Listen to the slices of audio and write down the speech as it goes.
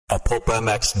a Pulp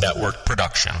MX Network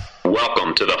production.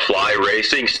 Welcome to the Fly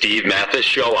Racing Steve Matthes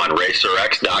Show on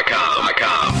RacerX.com.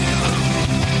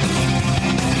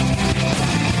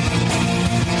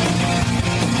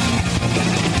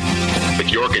 With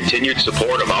your continued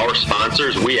support of our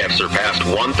sponsors, we have surpassed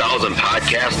 1,000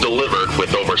 podcasts delivered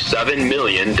with over 7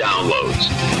 million downloads.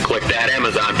 Click that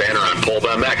Amazon banner on Pulp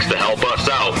MX to help us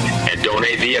out and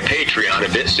donate via Patreon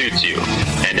if it suits you.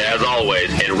 And as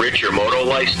always, enrich your moto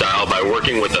lifestyle by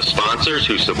working with the sponsors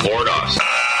who support us.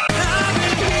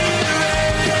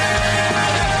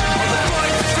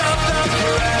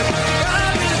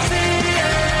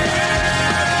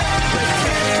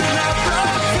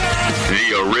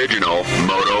 Original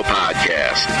Moto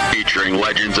Podcast, featuring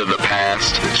legends of the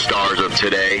past, stars of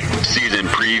today, season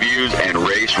previews and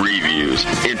race reviews,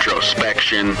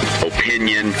 introspection,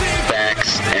 opinion,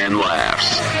 facts, and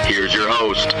laughs. Here's your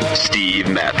host, Steve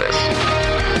Matthes.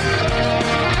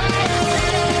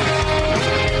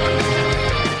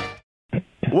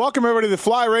 Welcome, everybody, to the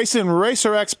Fly Racing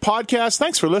RacerX podcast.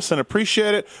 Thanks for listening.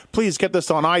 Appreciate it. Please get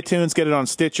this on iTunes, get it on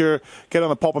Stitcher, get it on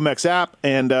the Pulp MX app,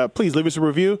 and please leave us a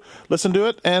review. Listen to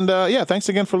it. And, thanks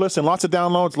again for listening. Lots of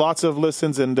downloads, lots of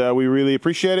listens, and we really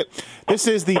appreciate it. This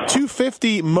is the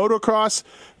 250 Motocross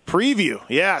preview.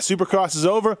 Yeah, Supercross is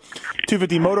over.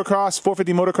 250 Motocross,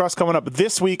 450 Motocross coming up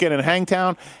this weekend in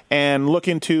Hangtown, and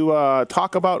looking to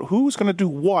talk about who's going to do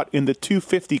what in the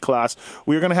 250 class.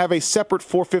 We're going to have a separate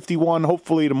 451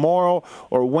 hopefully tomorrow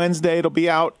or Wednesday. It'll be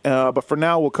out, but for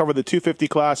now we'll cover the 250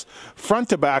 class front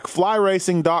to back.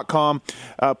 FlyRacing.com.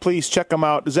 Please check them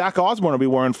out. Zach Osborne will be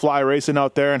wearing Fly Racing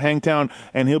out there in Hangtown,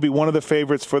 and he'll be one of the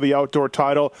favorites for the outdoor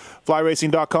title.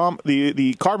 FlyRacing.com.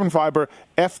 The carbon fiber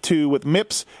F2 with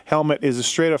MIPS helmet is a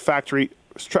straight up factory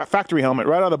helmet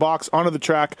right out of the box onto the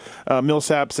track.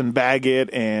 Millsaps and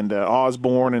Baggett and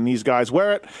Osborne and these guys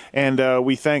wear it, and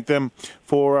we thank them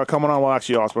for coming on. Well,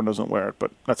 actually, Osborne doesn't wear it, but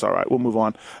that's all right. We'll move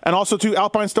on. And also to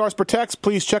Alpine Stars Protects.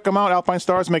 Please check them out. Alpine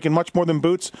Stars making much more than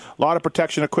boots. A lot of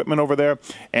protection equipment over there,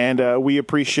 and we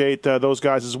appreciate those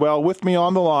guys as well. With me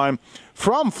on the line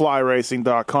from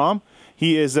FlyRacing.com.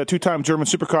 He is a two-time German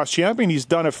Supercross champion. He's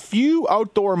done a few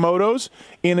outdoor motos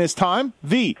in his time.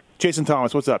 The Jason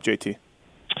Thomas. What's up, JT?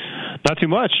 Not too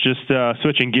much. Just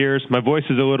switching gears. My voice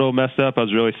is a little messed up. I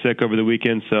was really sick over the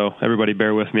weekend, so everybody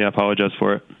bear with me. I apologize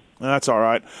for it. That's all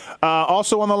right.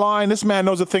 Also on the line, this man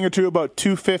knows a thing or two about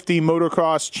 250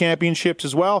 motocross championships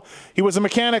as well. He was a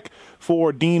mechanic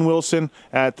for Dean Wilson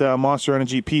at Monster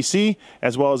Energy PC,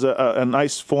 as well as a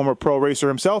nice former pro racer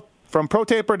himself. From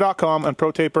ProTaper.com and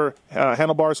ProTaper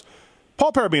handlebars,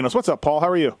 Paul Perebijnos. What's up, Paul? How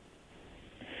are you?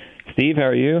 Steve, how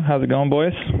are you? How's it going,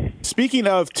 boys? Speaking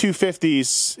of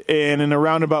 250s, and in a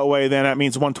roundabout way, then that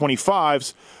means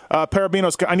 125s.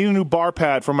 Perebijnos, I need a new bar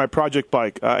pad for my project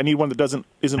bike. I need one that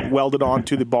isn't welded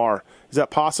onto the bar. Is that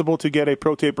possible to get a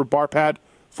ProTaper bar pad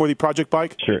for the project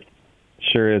bike?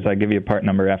 Sure is. I'll give you a part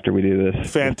number after we do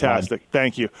this. Fantastic.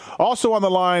 Thank you. Also on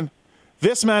the line,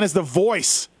 this man is the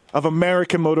voice of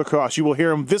American motocross. You will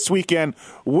hear him this weekend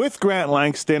with Grant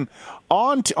Langston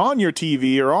on your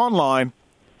TV or online.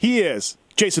 He is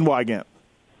Jason Weigandt.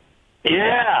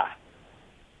 Yeah.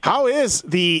 How is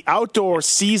the outdoor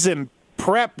season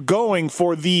prep going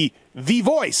for the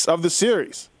voice of the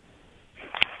series?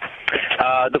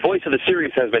 The voice of the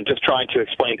series has been just trying to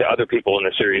explain to other people in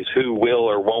the series who will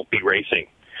or won't be racing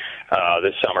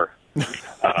this summer.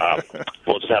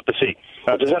 We'll just have to see.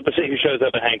 We'll just have to see who shows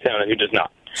up at Hangtown and who does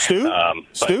not.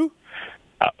 Stu?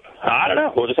 I don't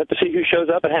know. We'll just have to see who shows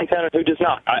up at Hangtown and who does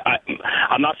not.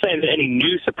 I'm not saying that any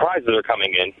new surprises are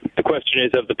coming in. The question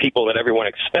is of the people that everyone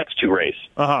expects to race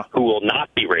who will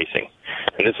not be racing.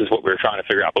 And this is what we're trying to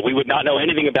figure out. But we would not know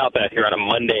anything about that here on a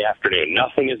Monday afternoon.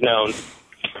 Nothing is known.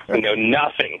 We know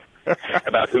nothing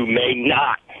about who may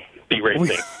not be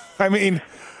racing.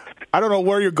 I don't know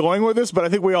where you're going with this, but I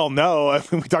think we all know.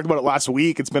 We talked about it last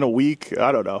week. It's been a week.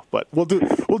 I don't know, but we'll deal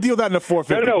with that in the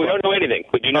 450. No, we don't know anything.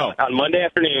 We do not. On Monday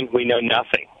afternoon, we know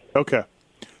nothing. Okay.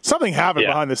 Something happened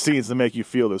behind the scenes to make you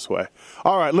feel this way.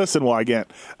 All right, listen, Weigandt.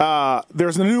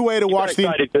 There's a new way to watch the.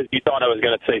 Excited because you thought I was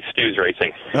going to say Stu's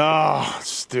racing. Oh,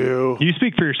 Stu. You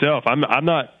speak for yourself. I'm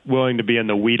not willing to be in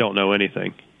the we don't know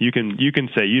anything. You can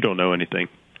say you don't know anything.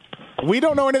 We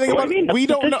don't know anything about. We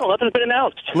don't know. Nothing's been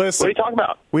announced. Listen, what are you talking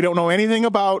about? We don't know anything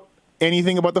about the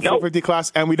 450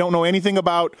 class, and we don't know anything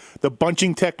about the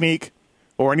bunching technique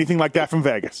or anything like that from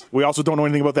Vegas. We also don't know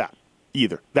anything about that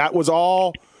either. That was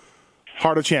all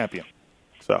Heart of Champion.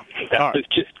 So that was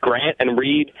just Grant and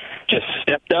Reed just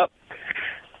stepped up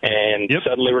and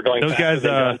suddenly we're going. Those guys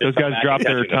dropped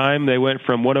their time. They went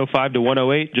from 105 to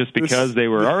 108 just because they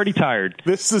were already tired.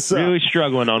 This is really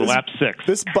struggling on lap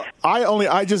 6.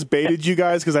 I just baited you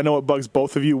guys because I know it bugs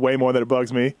both of you way more than it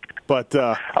bugs me. But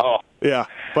I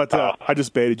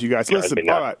just baited you guys.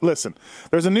 Listen.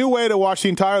 There's a new way to watch the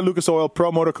entire Lucas Oil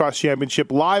Pro Motocross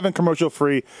Championship live and commercial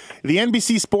free. The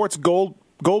NBC Sports Gold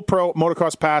Pro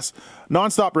Motocross Pass,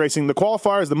 nonstop racing, the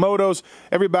qualifiers, the motos,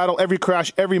 every battle, every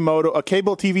crash, every moto. A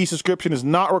cable TV subscription is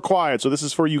not required, so this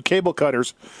is for you cable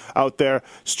cutters out there.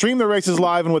 Stream the races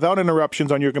live and without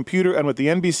interruptions on your computer and with the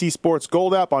NBC Sports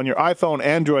Gold app on your iPhone,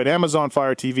 Android, Amazon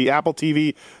Fire TV, Apple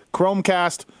TV,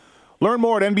 Chromecast. Learn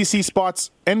more at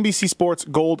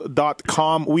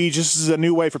NBCSportsGold.com. This is a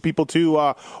new way for people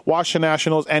to watch the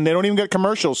Nationals, and they don't even get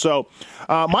commercials. So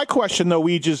my question, though,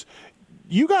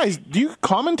 you guys, do you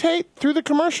commentate through the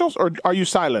commercials, or are you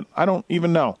silent? I don't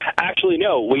even know. Actually,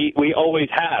 no. We always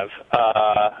have,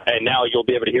 and now you'll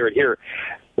be able to hear it here.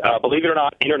 Believe it or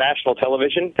not, international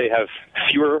television, they have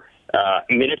fewer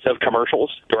minutes of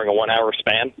commercials during a 1-hour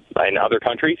span in other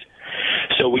countries.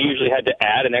 So we usually had to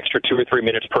add an extra 2 or 3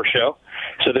 minutes per show.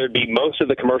 So there'd be most of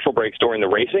the commercial breaks during the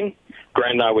racing.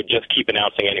 Grant and I would just keep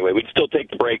announcing anyway. We'd still take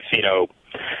the breaks,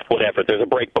 whatever. If there's a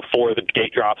break before the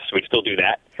gate drops, we'd still do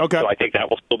that. Okay. So I think that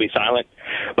will still be silent.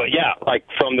 But yeah, like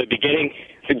from the beginning,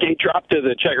 the gate drop to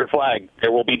the checkered flag,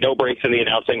 there will be no breaks in the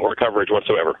announcing or coverage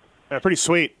whatsoever. Yeah, pretty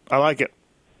sweet. I like it.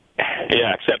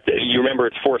 Yeah, except you remember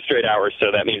it's 4 straight hours,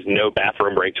 so that means no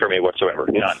bathroom breaks for me whatsoever.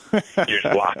 None. You're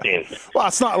just locked in. Well,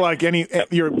 it's not like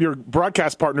your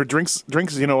broadcast partner drinks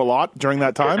a lot during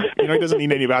that time. He doesn't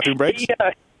need any bathroom breaks.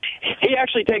 He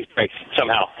actually takes breaks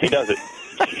somehow. He does it.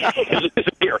 It's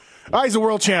a beer. He's a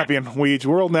world champion,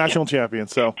 world national champion.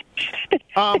 So,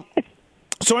 so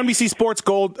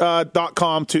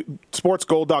NBCSportsGold.com to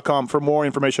sportsgold.com for more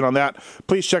information on that.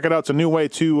 Please check it out. It's a new way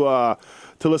to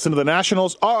listen to the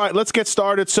Nationals. All right, let's get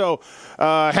started. So,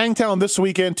 Hangtown this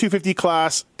weekend, 250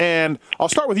 class, and I'll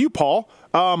start with you, Paul.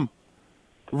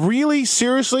 Really,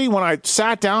 seriously, when I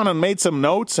sat down and made some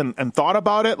notes and thought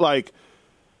about it,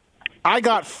 I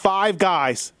got 5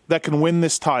 guys that can win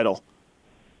this title.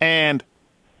 And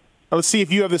let's see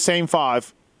if you have the same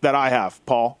 5 that I have,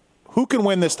 Paul. Who can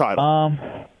win this title?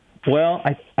 Well,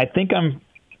 I think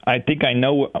I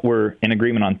know we're in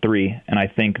agreement on 3, and I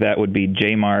think that would be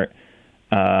J-Mart,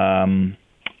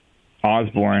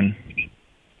 Osborne,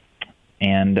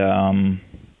 and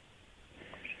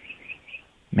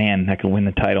that could win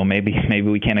the title. Maybe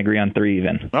we can't agree on 3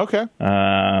 even. Okay.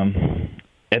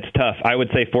 It's tough. I would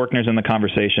say Faulkner's in the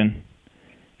conversation.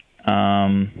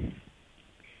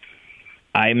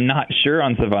 I'm not sure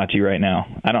on Savacci right now.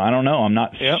 I don't know. I'm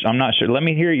not sure. Let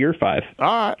me hear your 5.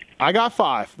 All right. I got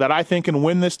 5 that I think can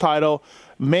win this title.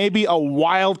 Maybe a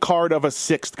wild card of a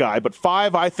 6th guy, but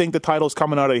 5, I think the title's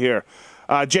coming out of here.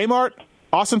 J-Mart,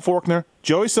 Austin Faulkner,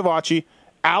 Joey Savacci,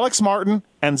 Alex Martin,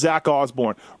 and Zach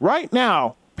Osborne. Right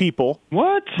now, people.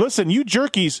 What? Listen, you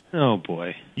jerkies. Oh,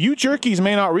 boy. You jerkies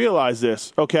may not realize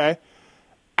this, okay?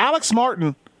 Alex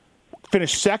Martin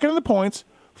finished 2nd in the points,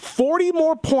 40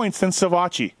 more points than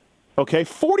Savacci, okay?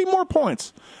 40 more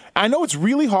points. I know it's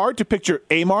really hard to picture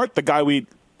Amart, the guy we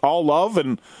all love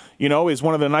and, is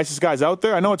one of the nicest guys out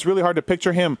there. I know it's really hard to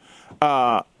picture him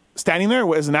standing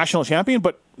there as a national champion,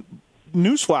 but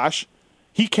newsflash,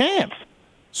 he can.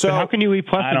 So but how can you leave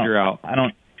Plessinger out?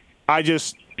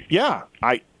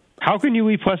 How can you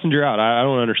leave Plessinger out? I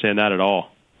don't understand that at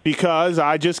all. Because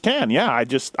I just can, yeah.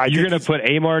 You're going to put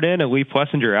Amart in and leave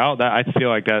Plessinger out? I feel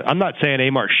like that. I'm not saying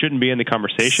Amart shouldn't be in the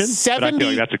conversation, but I feel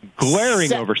like that's a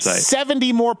glaring oversight.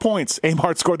 70 more points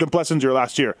Amart scored than Plessinger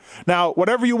last year. Now,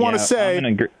 whatever you want to say,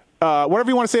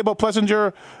 whatever you want to say about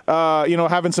Plessinger,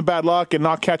 having some bad luck and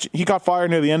not catching, he got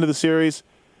fired near the end of the series.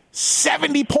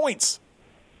 70 points.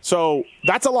 So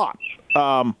that's a lot.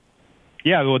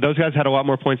 Yeah, well, those guys had a lot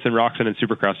more points than Roczen and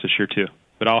Supercross this year, too.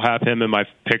 But I'll have him in my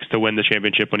picks to win the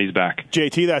championship when he's back.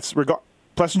 JT,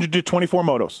 Plessinger did 24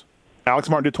 motos.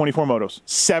 Alex Martin did 24 motos.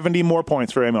 70 more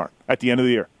points for Amart at the end of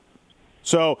the year.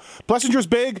 So Plessinger's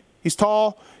big. He's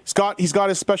tall. He's got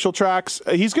his special tracks.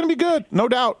 He's going to be good, no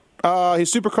doubt.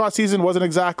 His Supercross season wasn't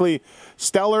exactly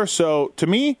stellar. So to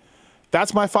me,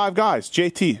 that's my 5 guys.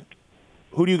 JT,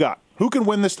 who do you got? Who can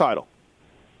win this title?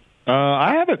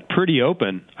 I have it pretty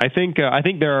open. I think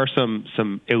there are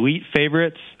some elite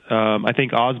favorites. I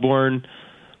think Osborne,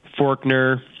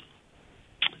 Faulkner,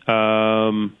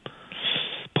 Plessinger,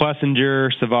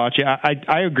 Savacci.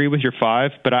 I agree with your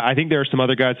 5, but I think there are some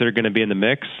other guys that are going to be in the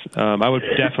mix. I would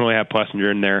definitely have Plessinger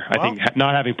in there. I think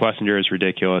not having Plessinger is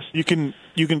ridiculous. You can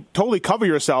totally cover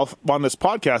yourself on this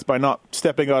podcast by not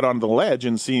stepping out on the ledge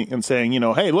and saying,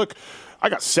 hey, look, I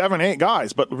got 7, 8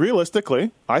 guys, but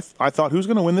realistically, I thought who's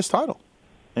going to win this title?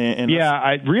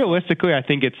 Realistically, I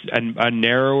think it's a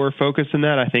narrower focus than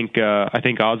that. I think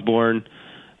Osborne,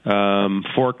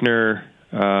 Forkner,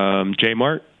 J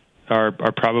Mart are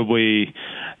probably,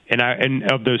 and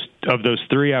of those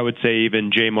 3, I would say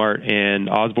even J Mart and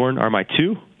Osborne are my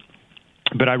 2.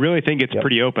 But I really think it's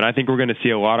pretty open. I think we're going to see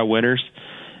a lot of winners.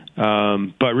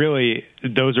 But really,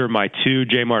 those are my 2,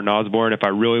 J Mart and Osborne, if I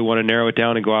really want to narrow it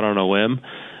down and go out on a limb.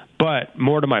 But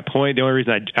more to my point, the only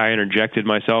reason I interjected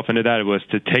myself into that was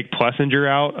to take Plessinger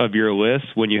out of your list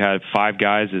when you had 5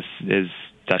 guys is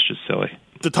that's just silly.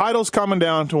 The title's coming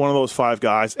down to one of those 5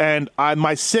 guys, and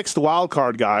my 6th wild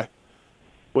card guy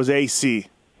was AC.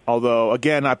 Although,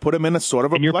 again, I put him in a sort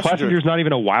of a. And your Plessinger's not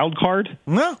even a wild card?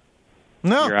 No.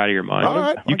 You're out of your mind. All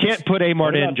right. You can't put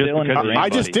Amart in just because I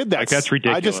just did that. Like, that's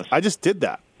ridiculous. I just did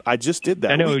that.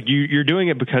 I know you're doing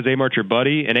it because Amart's your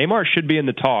buddy, and Amart should be in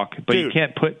the talk, but you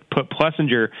can't put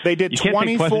Plessinger. They did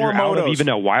 24 motos. Out of even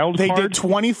a wild card. They did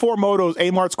 24 motos.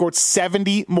 Amart scored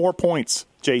 70 more points.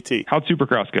 JT, how'd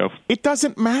Supercross go? It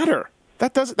doesn't matter.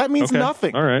 That means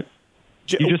nothing. All right.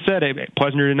 You just said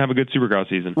Plessinger didn't have a good Supercross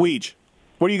season. Weege,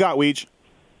 what do you got, Weege?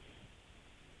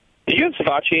 Do you have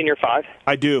Savachi in your 5?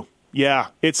 I do. Yeah,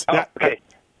 it's okay.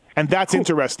 And that's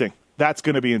interesting. That's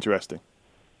going to be interesting.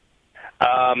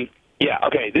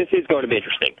 This is going to be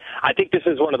interesting. I think this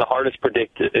is one of the hardest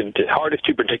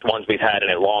to predict ones we've had in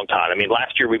a long time. I mean,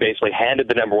 last year we basically handed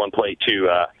the number 1 plate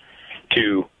to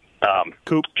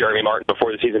Coop. Jeremy Martin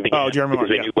before the season began. Jeremy because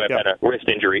Martin, they knew Webb had a wrist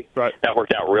injury. Right. That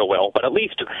worked out real well. But at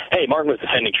least, Martin was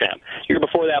defending champ. Year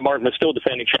before that, Martin was still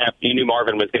defending champ. You knew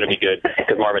Marvin was going to be good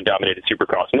because Marvin dominated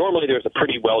Supercross. Normally, there's a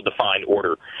pretty well-defined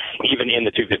order, even in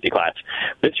the 250 class.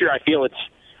 This year, I feel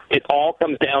it all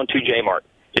comes down to J Mart.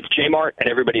 It's J Mart and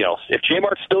everybody else. If J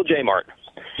Mart's still J Mart,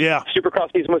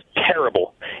 Supercross season was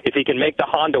terrible. If he can make the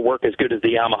Honda work as good as the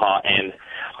Yamaha, and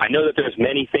I know that there's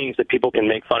many things that people can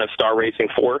make fun of Star Racing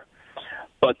for,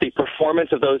 but the performance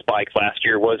of those bikes last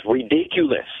year was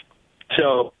ridiculous.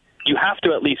 So you have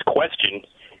to at least question,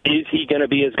 is he going to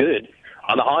be as good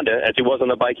on the Honda as he was on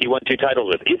the bike he won 2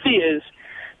 titles with? If he is,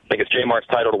 I think it's J Mart's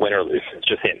title to win or lose. It's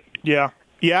just him. Yeah.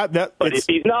 But if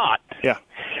he's not,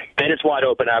 then it's wide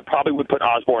open. I probably would put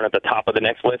Osborne at the top of the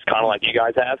next list, kind of like you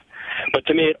guys have. But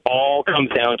to me, it all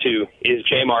comes down to, is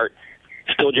J Mart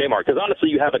still J Mart? Because honestly,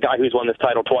 you have a guy who's won this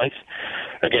title twice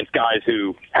against guys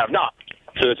who have not.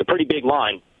 So it's a pretty big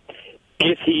line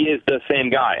if he is the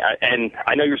same guy. And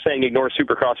I know you're saying ignore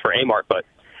Supercross for Amart, but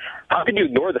how can you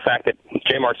ignore the fact that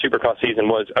J Mart's Supercross season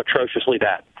was atrociously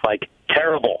bad? Like,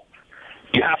 terrible.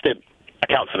 You have to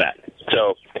account for that.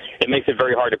 So it makes it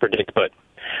very hard to predict, but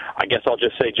I guess I'll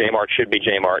just say J Mart should be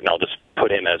J Mart, and I'll just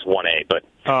put him as 1A. But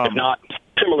if not,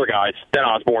 similar guys, then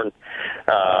Osborne.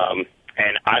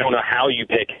 And I don't know how you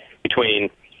pick between,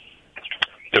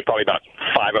 there's probably about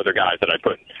 5 other guys that I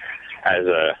put as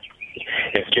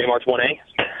if J Mart's 1A,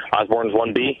 Osborne's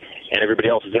 1B, and everybody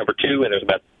else is number 2, and there's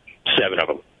about 7 of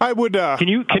them. I would. Can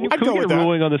we get a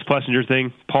ruling on this Plessinger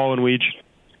thing, Paul and Weege?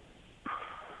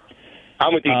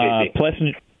 I'm with you, JT.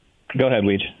 Plessinger, go ahead,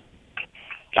 Weege.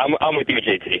 I'm with you,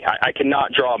 JT. I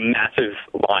cannot draw a massive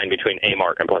line between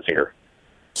Amart and Plessinger.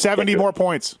 70 more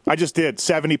points. I just did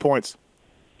 70 points.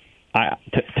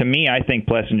 To me, I think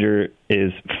Plessinger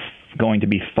is going to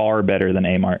be far better than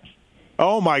Amart.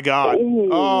 Oh, my God.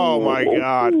 Oh, my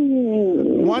God.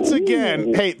 Once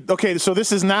again, so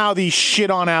this is now the Shit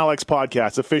on Alex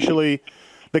podcast. Officially,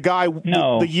 the guy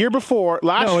the year before,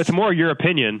 No, it's more your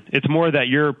opinion. It's more that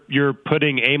you're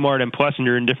putting Amart and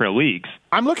Plessinger in different leagues.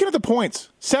 I'm looking at the points.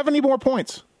 70 more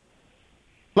points.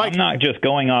 I'm not just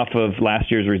going off of last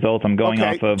year's results. I'm going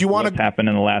off of what's happened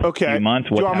in the last few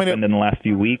months, what's happened in the last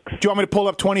few weeks. Do you want me to pull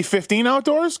up 2015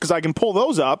 outdoors? Because I can pull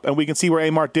those up, and we can see where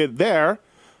Amart did there.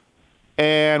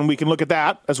 And we can look at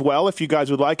that as well if you guys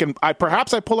would like. And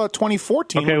perhaps I pull out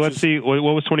 2014. Okay, let's see. What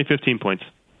was 2015 points?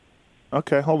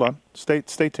 Okay, hold on. Stay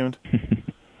tuned.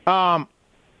 I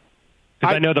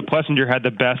know that Plessinger had the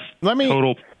best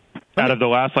total out of the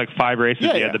last 5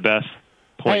 races. He had the best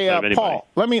points out of anybody. Paul,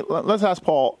 let's ask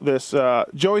Paul this.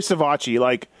 Joey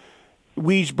Savachi,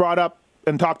 Weege brought up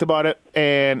and talked about it,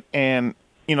 and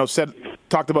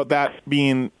talked about that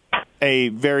being a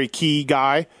very key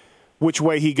guy. Which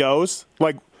way he goes,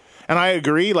 and I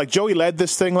agree. Joey led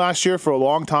this thing last year for a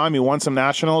long time. He won some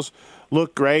nationals,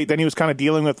 looked great. Then he was kind of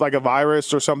dealing with a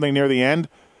virus or something near the end,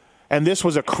 and this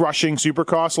was a crushing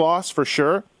Supercross loss for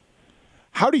sure.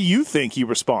 How do you think he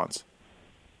responds?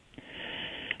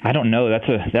 I don't know.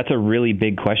 That's a really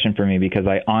big question for me because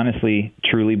I honestly,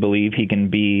 truly believe he can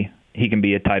be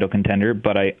a title contender,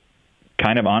 but I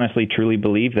kind of honestly, truly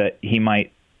believe that he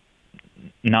might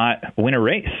not win a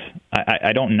race.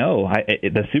 I don't know.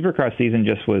 The Supercross season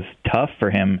just was tough for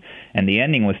him, and the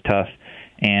ending was tough,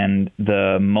 and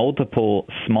the multiple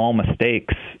small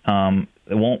mistakes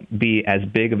it won't be as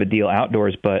big of a deal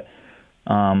outdoors, but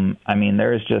I mean,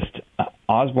 there's just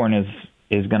Osborne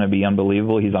is going to be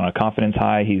unbelievable. He's on a confidence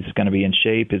high. He's going to be in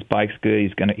shape. His bike's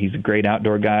good. He's a great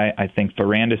outdoor guy. I think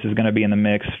Ferrandis is going to be in the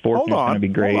mix. Fortner's going to be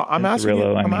great. I'm asking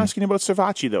you about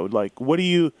Savacci though. Like, what do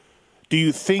you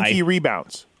think he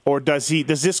rebounds, or does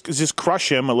this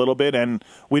crush him a little bit, and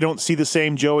we don't see the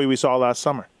same Joey we saw last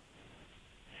summer?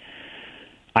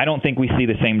 I don't think we see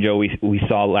the same Joe we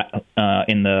saw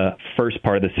in the first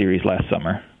part of the series last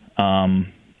summer.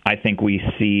 I think we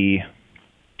see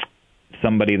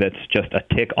somebody that's just a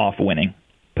tick off winning,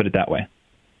 put it that way.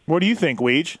 What do you think,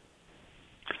 Weege?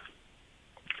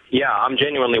 Yeah, I'm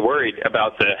genuinely worried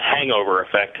about the hangover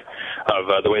effect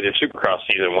of the way the Supercross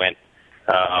season went.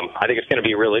 I think it's going to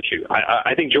be a real issue.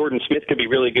 I think Jordan Smith could be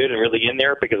really good and really in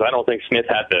there, because I don't think Smith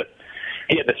had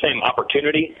the same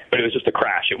opportunity, but it was just a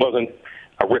crash. It wasn't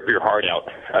a rip your heart out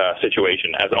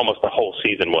situation, as almost the whole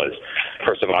season was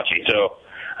for Savacci. So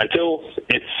until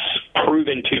it's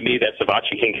proven to me that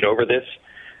Savacci can get over this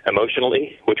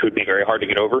emotionally, which would be very hard to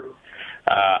get over,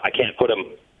 I can't put him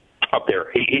up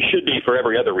there. He should be for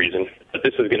every other reason, but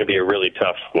this is going to be a really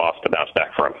tough loss to bounce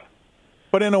back from.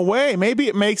 But in a way, maybe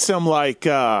it makes him like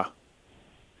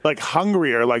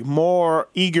hungrier, like more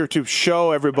eager to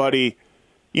show everybody,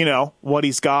 you know, what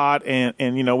he's got, and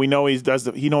you know, we know he's got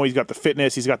the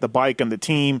fitness, he's got the bike and the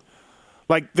team.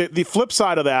 Like the flip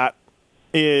side of that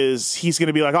is he's going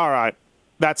to be like, all right,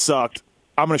 that sucked.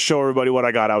 I'm going to show everybody what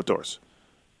I got outdoors.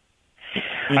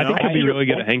 I think he'll be really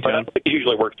good at Hangtown. It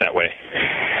usually works that way.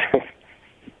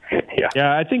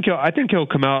 Yeah, I think he'll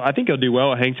come out. I think he'll do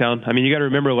well at Hangtown. I mean, you got to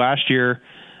remember last year,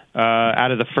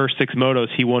 out of the first 6 motos,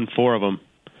 he won 4 of them.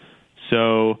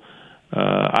 So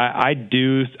I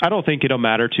don't think it'll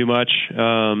matter too much.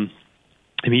 I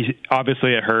mean,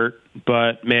 obviously it hurt,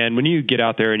 but man, when you get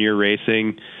out there and you're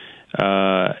racing,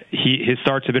 his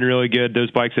starts have been really good.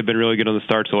 Those bikes have been really good on the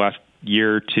starts the last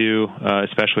year or two,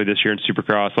 especially this year in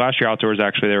Supercross. Last year outdoors,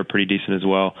 actually, they were pretty decent as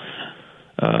well.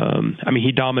 I mean,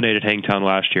 he dominated Hangtown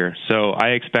last year, so I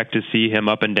expect to see him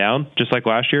up and down, just like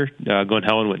last year. Glen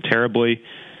Helen went terribly.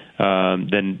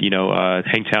 Then,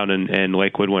 Hangtown and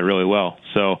Lakewood went really well.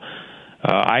 So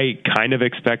I kind of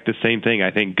expect the same thing.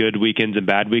 I think good weekends and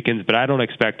bad weekends, but I don't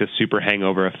expect a super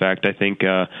hangover effect. I think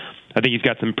he's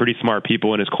got some pretty smart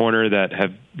people in his corner that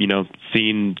have,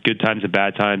 seen good times and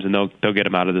bad times, and they'll get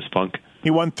him out of this funk. He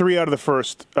won 3 out of the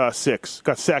first 6.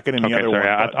 Got second in the other one.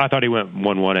 I thought he went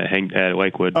 1-1 at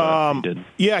Lakewood. He did.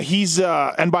 Yeah, he's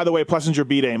and by the way, Plessinger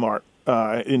beat Amart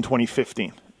in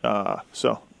 2015.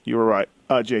 So you were right,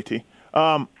 JT.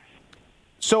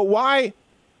 So why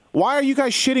are you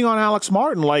guys shitting on Alex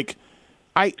Martin? Like,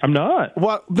 I'm not.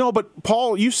 Well, no, but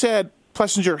Paul, you said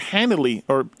Plessinger handily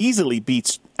or easily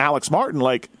beats Alex Martin.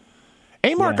 Like,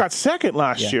 Amart got second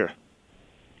last year.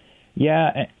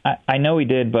 Yeah, I know he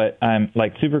did, but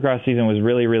like Supercross season was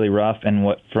really, really rough, and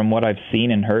from what I've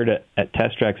seen and heard at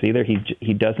test tracks, either he's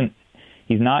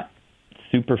not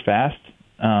super fast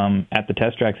at the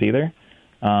test tracks either.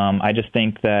 I just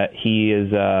think that he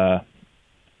is.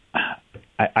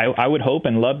 I would hope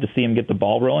and love to see him get the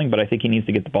ball rolling, but I think he needs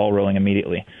to get the ball rolling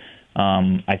immediately.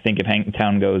 I think if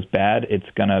Hangtown goes bad, it's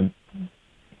gonna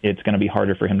be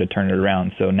harder for him to turn it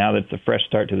around. So now that it's a fresh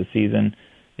start to the season,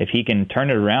 if he can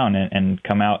turn it around and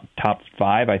come out top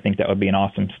 5, I think that would be an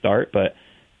awesome start. But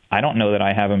I don't know that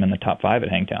I have him in the top 5 at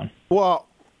Hangtown. Well,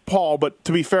 Paul, but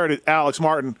to be fair to Alex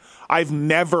Martin, I've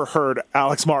never heard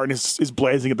Alex Martin is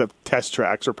blazing at the test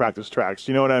tracks or practice tracks.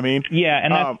 You know what I mean? Yeah,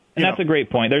 and that's a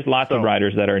great point. There's lots of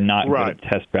riders that are not good at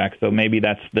test tracks, so maybe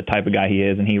that's the type of guy he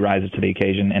is, and he rises to the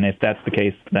occasion. And if that's the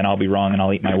case, then I'll be wrong and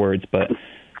I'll eat my words. But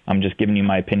I'm just giving you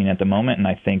my opinion at the moment, and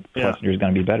I think Plessinger is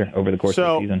going to be better over the course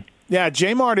of the season. Yeah,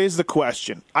 J-Mart is the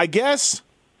question. I guess,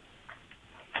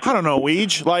 I don't know,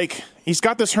 Weege. Like, he's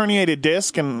got this herniated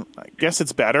disc, and I guess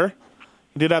it's better.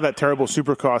 He did have that terrible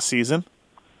Supercross season.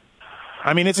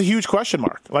 I mean, it's a huge question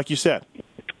mark, like you said.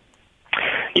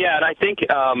 Yeah, and I think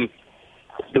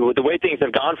the way things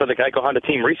have gone for the Geico Honda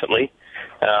team recently,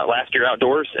 last year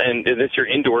outdoors and this year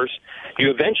indoors, you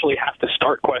eventually have to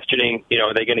start questioning,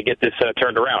 are they going to get this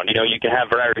turned around? You can have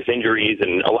various injuries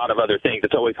and a lot of other things.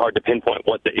 It's always hard to pinpoint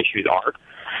what the issues are.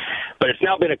 But it's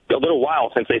now been a little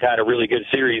while since they've had a really good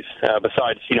series,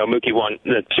 besides, Mookie won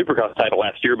the Supercross title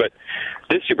last year, but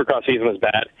this Supercross season was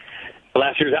bad.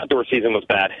 Last year's outdoor season was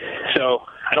bad. So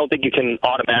I don't think you can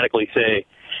automatically say,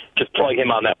 just plug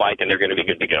him on that bike and they're going to be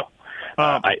good to go.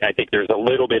 I think there's a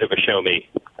little bit of a show me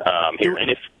here.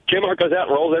 And if J-Mart goes out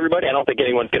and rolls everybody, I don't think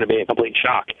anyone's going to be in complete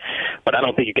shock. But I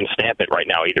don't think you can stamp it right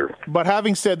now either. But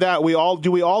having said that,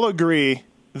 do we all agree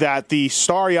that the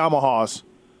Star Yamahas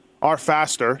are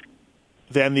faster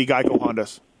than the Geico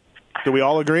Hondas? Do we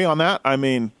all agree on that? I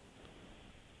mean,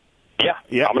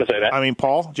 yeah, I'm going to say that. I mean,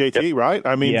 Paul, JT, yep. Right?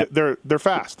 I mean, they're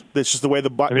fast. It's just the way the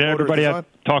motor is everybody designed.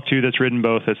 I've talked to that's ridden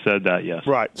both has said that, yes.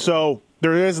 Right. So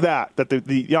there is that the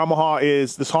Yamaha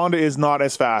this Honda is not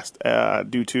as fast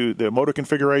due to the motor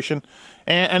configuration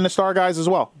and the Star guys as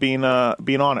well being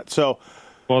on it. So,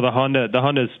 well, the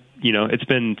Honda's, it's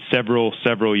been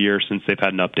several years since they've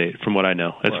had an update, from what I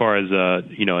know, as far as a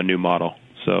new model.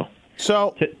 So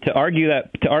to argue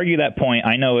that point,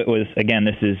 I know it was, again,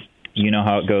 this is,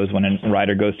 how it goes when a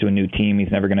rider goes to a new team.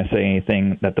 He's never going to say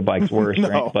anything that the bike's worse. No.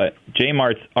 Right? But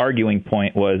J-Mart's arguing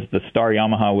point was the Star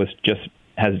Yamaha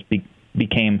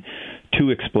became too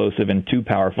explosive and too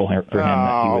powerful for him.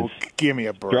 That he was give me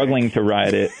a break. Struggling to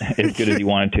ride it as good as he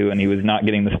wanted to, and he was not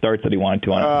getting the starts that he wanted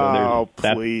to on it.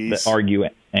 So please. That's the argue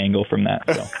angle from that.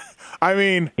 So. I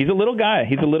mean, he's a little guy.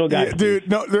 Yeah, dude,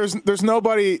 no, there's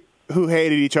nobody who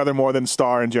hated each other more than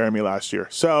Star and Jeremy last year.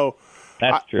 So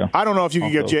that's true. I don't know if you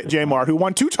could get J-Mart, who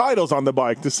won 2 titles on the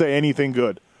bike, to say anything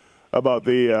good about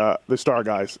the Star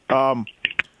guys.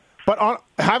 But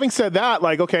having said that,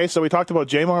 okay, so we talked about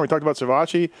J-Mart, we talked about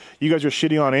Savatgy. You guys are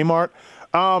shitting on A-Mart.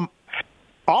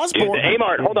 Osborne. The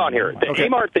A-Mart, hold on here. The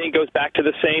A-Mart thing goes back to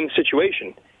the same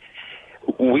situation.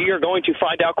 We are going to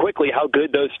find out quickly how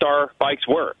good those Star bikes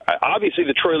were. Obviously,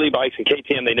 the Troy Lee bikes and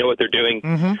KTM, they know what they're doing.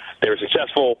 Mm-hmm. They're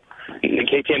successful.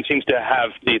 KTM seems to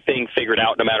have the thing figured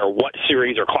out no matter what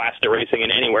series or class they're racing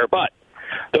in anywhere. But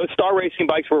those Star racing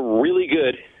bikes were really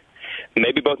good.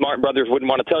 Maybe both Martin brothers wouldn't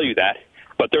want to tell you that,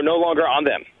 but they're no longer on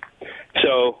them.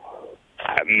 So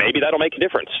maybe that'll make a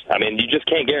difference. I mean, you just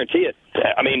can't guarantee it.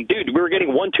 I mean, dude, we were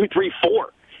getting 1, 2, 3,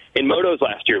 4 in motos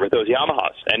last year with those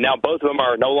Yamahas, and now both of them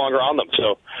are no longer on them.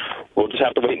 So we'll just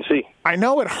have to wait and see. I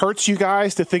know it hurts you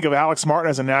guys to think of Alex Martin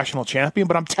as a national champion,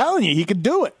 but I'm telling you, he can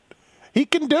do it. He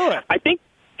can do it. I think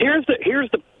here's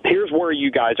where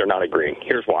you guys are not agreeing.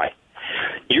 Here's why.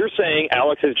 You're saying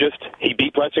Alex he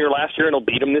beat Plessinger last year and he'll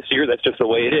beat him this year. That's just the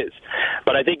way it is.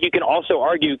 But I think you can also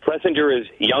argue Plessinger is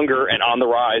younger and on the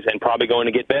rise and probably going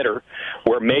to get better,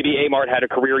 where maybe A-Mart had a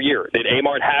career year. Did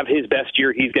A-Mart have his best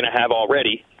year he's going to have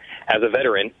already as a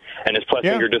veteran, and is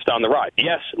Plessinger just on the rise?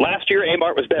 Yes, last year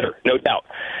A-Mart was better, no doubt.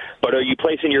 But are you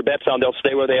placing your bets on they'll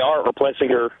stay where they are, or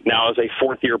Plessinger now as a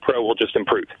fourth-year pro will just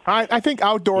improve? I think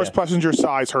outdoors Plessinger's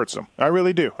size hurts him. I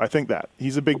really do. I think that.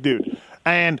 He's a big dude.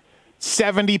 And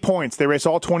 70 points. They race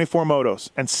all 24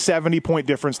 motos, and 70-point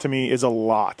difference to me is a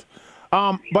lot.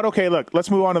 But, okay, look,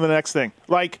 let's move on to the next thing.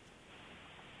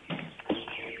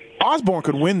 Osborne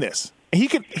could win this. He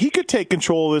could take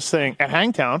control of this thing at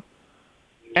Hangtown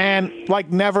and,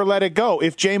 never let it go.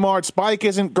 If J-Mart's bike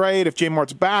isn't great, if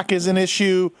J-Mart's back is an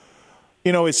issue,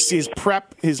 his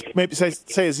prep, maybe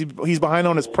he's behind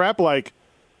on his prep,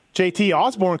 JT,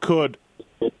 Osborne could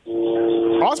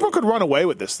run away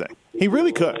with this thing. He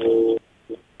really could.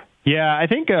 Yeah, I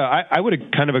think I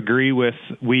would kind of agree with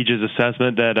Weege's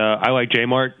assessment that I like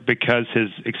J-Mart because his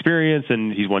experience,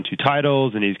 and he's won 2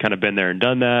 titles, and he's kind of been there and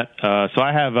done that. So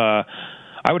I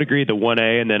would agree at the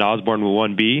 1A and then Osborne with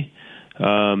 1B.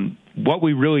 What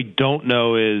we really don't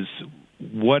know is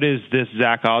what is this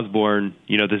Zach Osborne,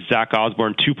 this Zach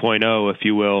Osborne 2.0, if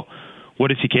you will,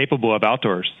 what is he capable of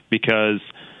outdoors? Because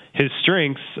his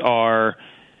strengths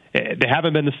they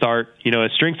haven't been the start.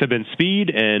 His strengths have been speed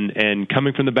and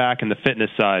coming from the back and the fitness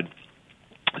side.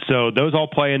 So those all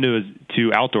play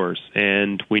into outdoors.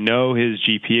 And we know his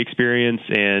GP experience,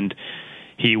 and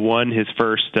he won his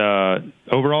first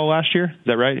overall last year. Is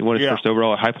that right? He won his first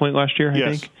overall at High Point last year,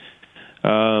 I think.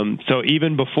 So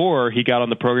even before he got on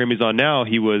the program he's on now,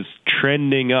 he was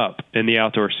trending up in the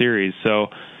outdoor series. So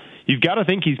you've got to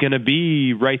think he's going to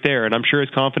be right there, and I'm sure his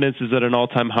confidence is at an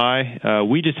all-time high.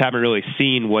 We just haven't really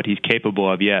seen what he's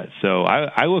capable of yet. So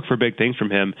I look for big things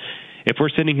from him. If we're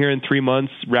sitting here in 3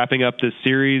 months wrapping up this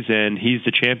series and he's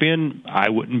the champion, I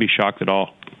wouldn't be shocked at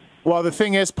all. Well, the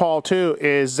thing is, Paul, too,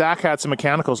 is Zach had some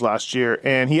mechanicals last year,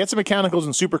 and he had some mechanicals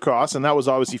in Supercross, and that was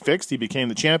obviously fixed. He became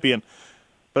the champion.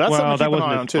 But that's something to keep an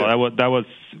eye on, too. That was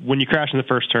when you crash in the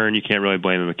first turn, you can't really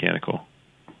blame a mechanical.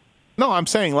 No, I'm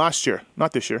saying last year,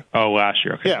 not this year. Oh, last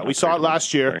year. Okay. Yeah, we saw it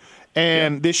last year. Right.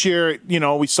 And this year,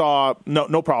 we saw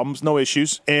no problems, no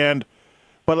issues.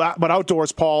 But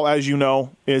outdoors, Paul, as you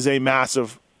know, is a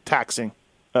massive taxing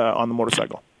on the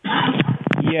motorcycle.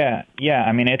 Yeah.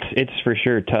 I mean, it's for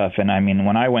sure tough. And I mean,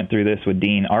 when I went through this with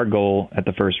Dean, our goal at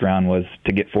the first round was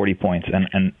to get 40 points.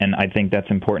 And I think that's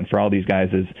important for all these guys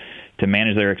is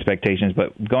manage their expectations.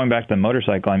 But going back to the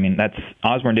motorcycle, I mean,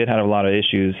 Osborne did have a lot of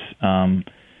issues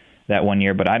that one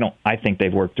year, but I think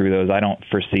they've worked through those. I don't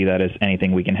foresee that as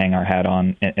anything we can hang our hat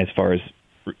on as far as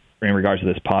in regards to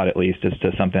this pod, at least, as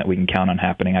to something that we can count on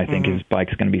happening. I think his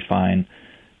bike's going to be fine.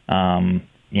 And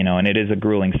it is a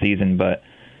grueling season, but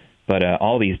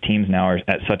all these teams now are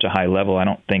at such a high level. I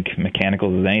don't think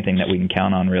mechanicals is anything that we can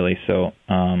count on, really. So,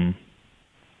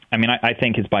 I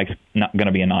think his bike's not going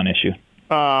to be a non-issue.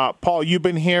 Paul, you've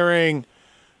been hearing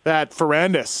that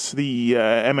Ferrandis, the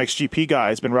MXGP guy,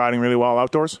 has been riding really well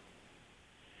outdoors?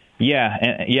 Yeah.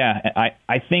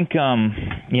 I think,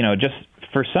 just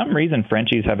for some reason,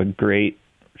 Frenchies have a great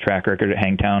track record at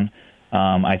Hangtown.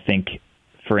 I think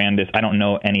Ferrandis, I don't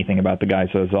know anything about the guy,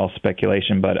 so it's all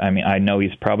speculation, but I know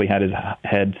he's probably had his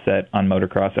head set on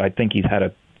motocross. I think he's had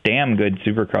a damn good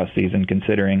Supercross season,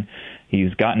 considering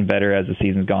he's gotten better as the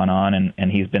season's gone on,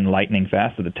 and he's been lightning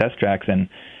fast at the test tracks, and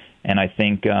I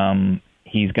think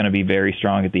he's going to be very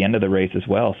strong at the end of the race as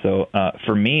well. So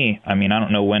for me, I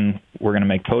don't know when we're going to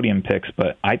make podium picks,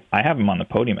 but I have him on the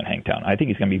podium at Hangtown. I think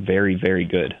he's going to be very, very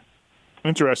good.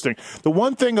 Interesting. The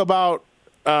one thing about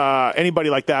anybody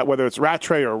like that, whether it's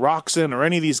Rattray or Roxon or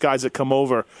any of these guys that come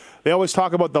over, they always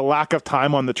talk about the lack of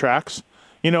time on the tracks.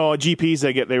 GPs,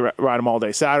 they ride them all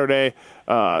day Saturday,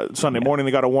 Sunday morning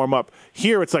they got to warm up.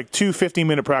 Here it's like 2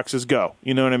 15-minute practices, go.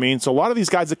 You know what I mean? So a lot of these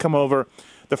guys that come over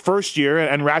the first year,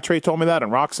 and Rattray told me that,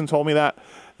 and Roxon told me that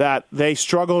they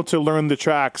struggle to learn the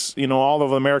tracks. All of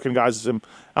the American guys,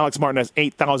 Alex Martin has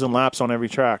 8,000 laps on every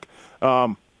track.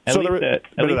 At least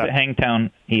at Hangtown,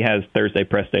 he has Thursday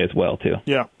press day as well, too.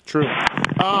 Yeah, true.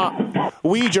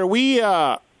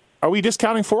 Weege, are we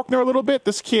discounting Faulkner a little bit?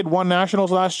 This kid won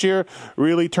nationals last year,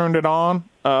 really turned it on.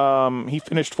 He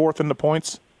finished 4th in the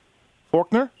points.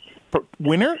 Faulkner,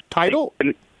 winner, title?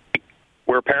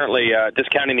 We're apparently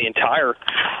discounting the entire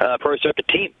Pro Circuit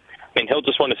team. Hill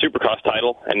just won a Supercross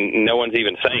title, and no one's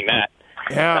even saying that.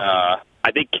 Yeah.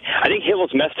 I think Hill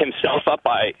has messed himself up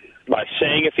by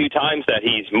saying a few times that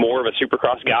he's more of a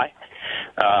Supercross guy.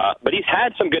 But he's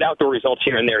had some good outdoor results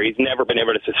here and there. He's never been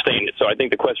able to sustain it. So I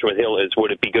think the question with Hill is,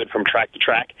 would it be good from track to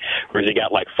track, or has he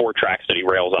got like 4 tracks that he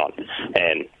rails on,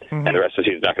 and the rest of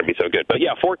the season's not going to be so good? But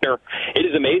yeah, Faulkner, it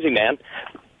is amazing, man.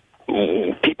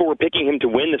 People were picking him to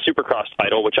win the Supercross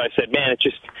title, which I said, man, it's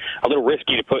just a little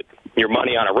risky to put your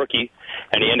money on a rookie,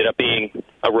 and he ended up being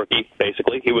a rookie,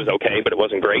 basically. He was okay, but it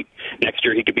wasn't great. Next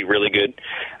year he could be really good.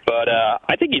 But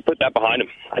I think he put that behind him.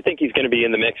 I think he's going to be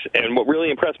in the mix. And what really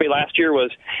impressed me last year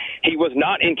was he was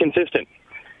not inconsistent.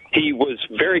 He was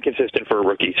very consistent for a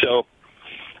rookie. So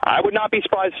I would not be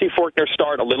surprised to see Faulkner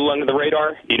start a little under the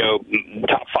radar,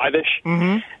 top 5-ish,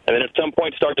 and then at some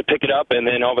point start to pick it up, and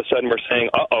then all of a sudden we're saying,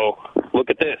 uh-oh,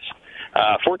 look at this.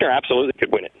 Faulkner absolutely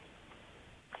could win it.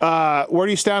 Where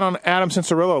do you stand on Adam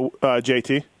Cincerillo,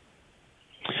 JT?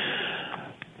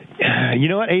 You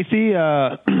know what, AC?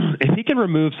 If he can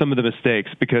remove some of the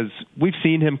mistakes, because we've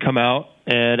seen him come out,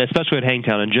 and especially at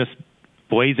Hangtown, and just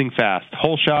blazing fast,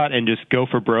 whole shot, and just go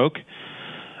for broke.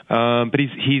 But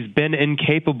he's been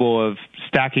incapable of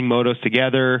stacking motos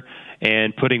together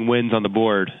and putting wins on the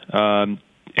board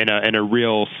in a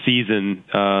real season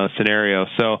scenario.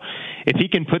 So if he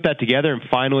can put that together and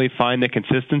finally find the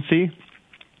consistency,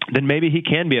 then maybe he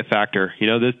can be a factor.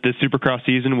 This Supercross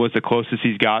season was the closest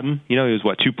he's gotten. He was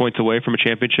 2 points away from a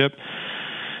championship.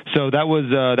 So that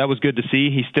was good to see.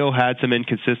 He still had some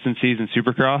inconsistencies in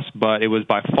Supercross, but it was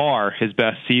by far his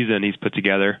best season he's put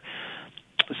together.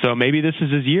 So maybe this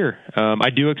is his year. I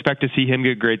do expect to see him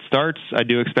get great starts. I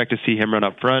do expect to see him run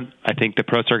up front. I think the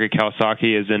Pro Circuit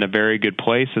Kawasaki is in a very good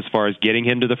place as far as getting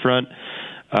him to the front.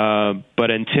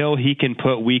 But until he can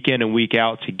put week in and week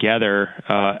out together,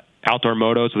 outdoor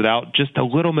motos without just a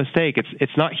little mistake,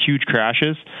 it's not huge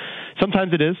crashes.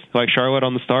 Sometimes it is, like Charlotte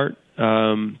on the start.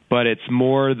 But it's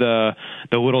more the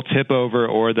little tip over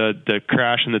or the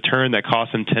crash in the turn that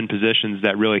costs him 10 positions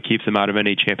that really keeps him out of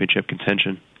any championship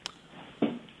contention.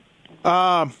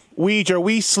 Weege, are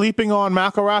we sleeping on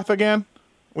McElrath again?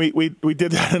 We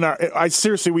did that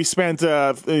in we spent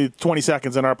 20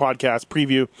 seconds in our podcast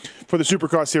preview for the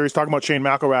Supercross series talking about Shane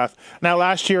McElrath. Now,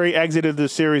 last year he exited the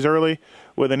series early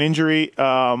with an injury.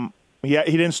 He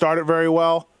didn't start it very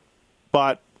well,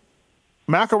 but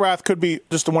McElrath could be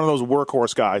just one of those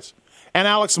workhorse guys. And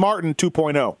Alex Martin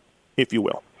 2.0, if you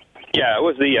will. Yeah, it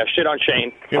was the Shit on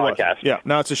Shane podcast. Yeah,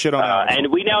 now it's a Shit on Alex. And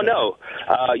we now know.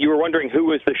 You were wondering who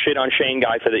was the Shit on Shane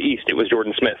guy for the East. It was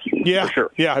Jordan Smith. Yeah, for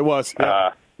sure. Yeah, it was.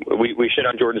 Yeah. We shit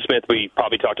on Jordan Smith. We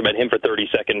probably talked about him for 30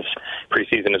 seconds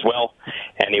preseason as well,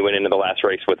 and he went into the last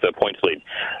race with the points lead.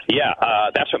 Yeah,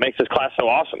 that's what makes this class so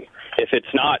awesome. If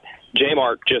it's not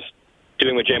J-Mart just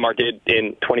doing what J-Mart did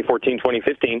in 2014,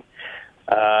 2015.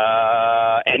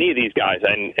 Any of these guys.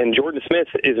 And Jordan Smith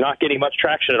is not getting much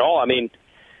traction at all. I mean,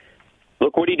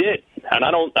 look what he did. And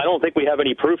I don't think we have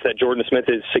any proof that Jordan Smith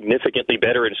is significantly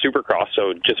better in Supercross,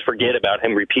 so just forget about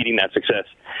him repeating that success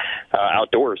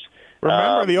outdoors.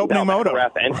 Remember the opening moto.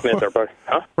 And Smith are both,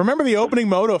 huh? Remember the opening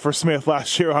moto for Smith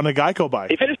last year on the Geico bike.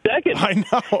 He finished second. I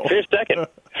know. Finished second.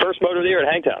 First moto of the year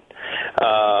at Hangtown.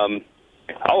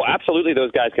 Absolutely,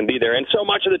 those guys can be there. And so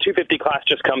much of the 250 class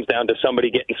just comes down to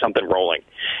somebody getting something rolling.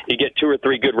 You get 2 or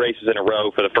 3 good races in a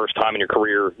row for the first time in your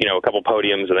career, a couple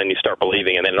podiums, and then you start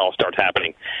believing, and then it all starts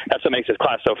happening. That's what makes this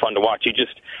class so fun to watch.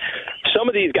 Some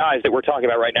of these guys that we're talking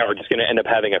about right now are just going to end up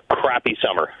having a crappy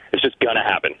summer. It's just going to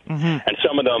happen. Mm-hmm. And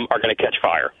some of them are going to catch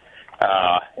fire.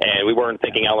 And we weren't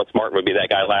thinking Alex Martin would be that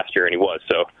guy last year, and he was.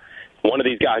 So one of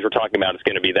these guys we're talking about is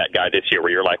going to be that guy this year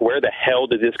where you're like, where the hell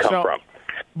did this come from?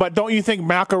 But don't you think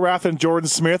McElrath and Jordan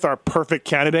Smith are perfect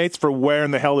candidates for where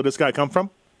in the hell did this guy come from?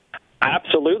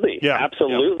 Absolutely. Yeah.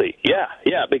 Absolutely. Yeah,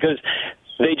 because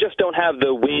they just don't have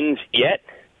the wins yet,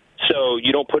 so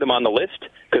you don't put them on the list,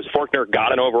 because Forkner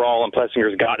got an overall and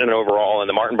Plessinger's gotten an overall, and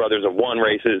the Martin brothers have won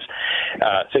races.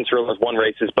 Cincerillo's won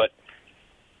races, but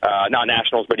not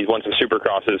nationals, but he's won some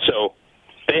supercrosses. So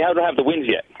they don't have the wins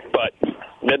yet, but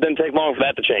it doesn't take long for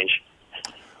that to change.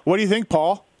 What do you think,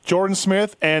 Paul? Jordan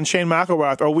Smith and Shane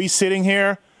McElrath, are we sitting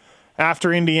here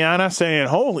after Indiana saying,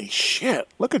 holy shit,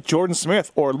 look at Jordan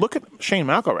Smith, or look at Shane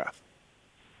McElrath?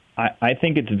 I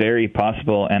think it's very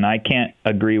possible, and I can't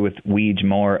agree with Weege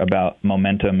more about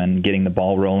momentum and getting the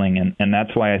ball rolling, and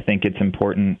that's why I think it's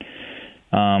important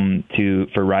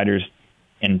for riders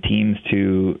and teams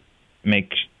to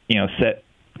make, set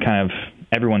kind of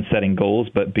everyone setting goals,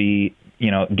 but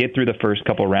get through the first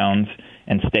couple rounds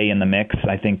and stay in the mix.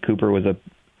 I think Cooper was a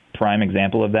prime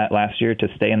example of that last year, to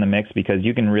stay in the mix, because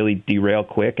you can really derail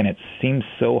quick, and it seems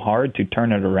so hard to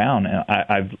turn it around.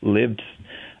 I've lived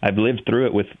through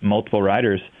it with multiple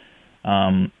riders,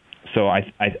 so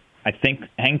I think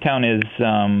Hangtown is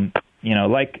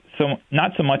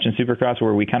not so much in Supercross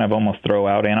where we kind of almost throw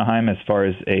out Anaheim as far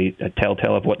as a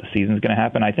telltale of what the season's going to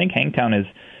happen. I think Hangtown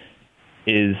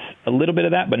is a little bit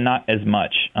of that, but not as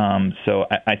much. So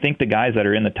I think the guys that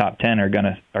are in the top 10 are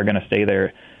gonna stay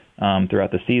there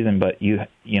throughout the season, but you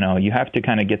have to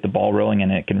kind of get the ball rolling,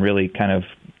 and it can really kind of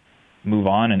move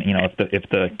on. And if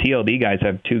the TLD guys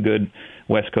have 2 good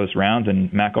West Coast rounds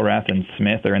and McElrath and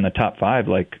Smith are in the top 5,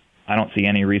 I don't see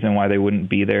any reason why they wouldn't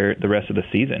be there the rest of the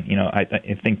season. I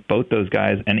think both those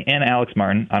guys and Alex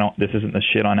Martin. This isn't the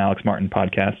shit on Alex Martin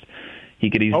podcast. He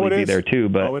could easily be there too,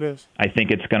 but I think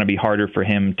it's going to be harder for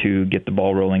him to get the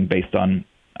ball rolling based on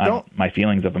my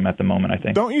feelings of him at the moment, I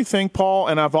think. Don't you think, Paul,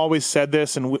 and I've always said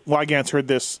this, and Weigandt's heard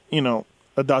this,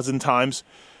 a dozen times,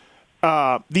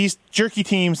 these jerky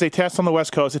teams, they test on the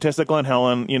West Coast, they test at Glen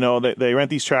Helen, they rent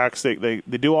these tracks, they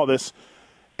do all this.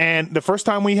 And the first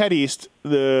time we head east,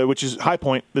 which is High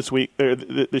Point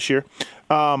this year,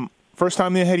 first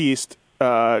time they head east,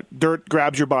 dirt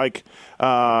grabs your bike,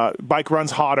 bike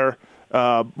runs hotter,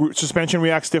 suspension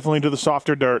reacts differently to the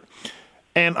softer dirt.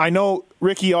 And I know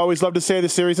Ricky always loved to say the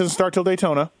series doesn't start till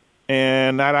Daytona,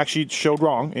 and that actually showed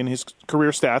wrong in his career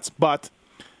stats. But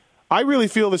I really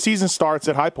feel the season starts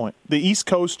at High Point. The East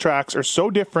Coast tracks are so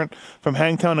different from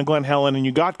Hangtown and Glen Helen, and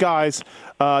you got guys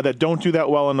that don't do that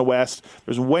well in the West.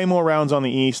 There's way more rounds on the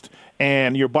East,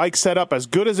 and your bike setup, as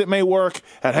good as it may work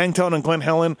at Hangtown and Glen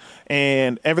Helen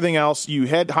and everything else, you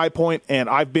head High Point, and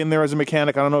I've been there as a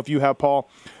mechanic. I don't know if you have, Paul.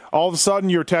 All of a sudden,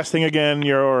 you're testing again.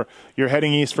 You're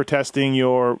heading east for testing.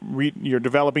 You're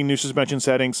developing new suspension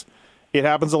settings. It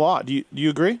happens a lot. Do you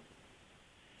agree?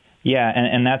 Yeah,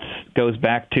 and that goes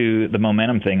back to the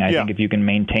momentum thing. I think if you can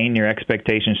maintain your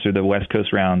expectations through the West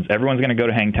Coast rounds, everyone's going to go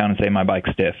to Hangtown and say my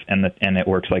bike's stiff, and it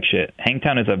works like shit.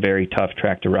 Hangtown is a very tough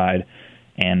track to ride,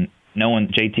 and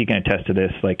JT can attest to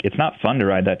this. It's not fun to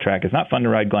ride that track. It's not fun to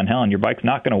ride Glen Helen. Your bike's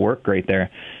not going to work great there.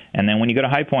 And then when you go to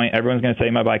High Point, everyone's going to say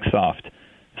my bike's soft.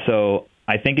 So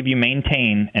I think if you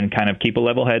maintain and kind of keep a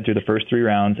level head through the first 3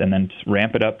 rounds and then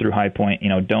ramp it up through High Point,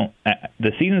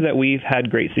 the seasons that we've had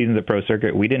great seasons at Pro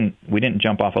Circuit, we didn't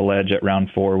jump off a ledge at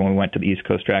round 4 when we went to the East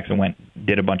Coast tracks and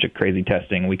did a bunch of crazy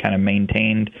testing. We kind of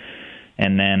maintained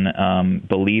and then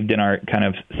believed in our kind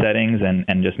of settings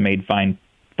and just made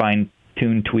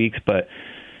fine-tuned tweaks. But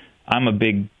I'm a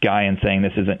big guy in saying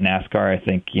this isn't NASCAR. I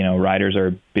think, riders are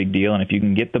a big deal, and if you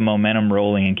can get the momentum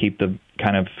rolling and keep the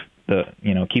kind of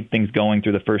keep things going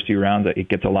through the first few rounds, it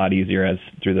gets a lot easier as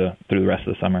through the rest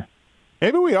of the summer.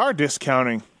 Maybe we are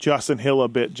discounting Justin Hill a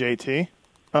bit, JT.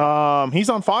 He's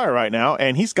on fire right now,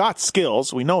 and he's got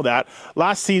skills. We know that.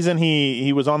 Last season,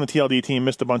 he was on the TLD team,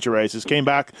 missed a bunch of races, came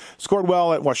back, scored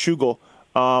well at Washougal.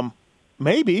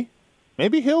 Maybe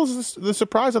Hill's the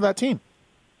surprise of that team.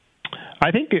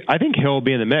 I think Hill will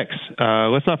be in the mix.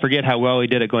 Let's not forget how well he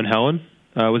did at Glen Helen.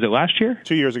 Was it last year?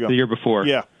 2 years ago. The year before.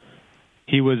 Yeah.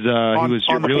 He was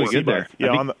really good there.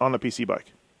 Yeah, on the PC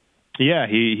bike. Yeah,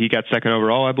 he got second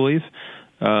overall, I believe.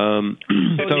 So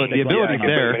the ability's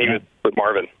there. He was with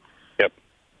Marvin. Yep.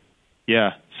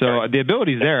 Yeah. So the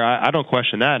ability's there. I don't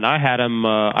question that. And I had him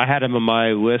on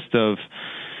my list of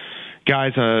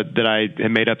guys that I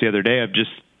had made up the other day. I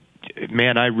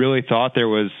really thought there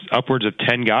was upwards of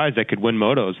 10 guys that could win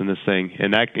motos in this thing,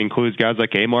 and that includes guys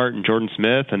like Amart and Jordan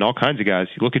Smith and all kinds of guys.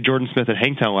 You look at Jordan Smith at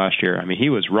Hangtown last year. I mean, he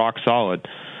was rock solid.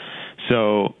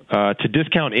 So to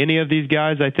discount any of these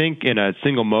guys, I think, in a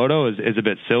single moto is a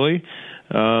bit silly.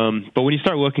 But when you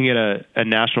start looking at a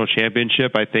national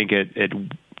championship, I think it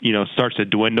starts to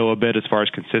dwindle a bit as far as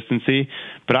consistency.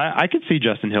 But I could see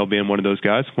Justin Hill being one of those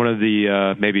guys, one of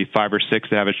the maybe 5 or 6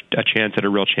 that have a chance at a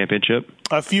real championship.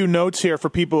 A few notes here for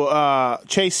people.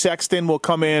 Chase Sexton will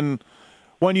come in,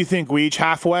 when do you think, Weege?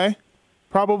 Halfway,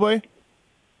 probably?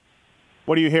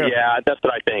 What do you hear? Yeah, that's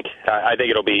what I think. I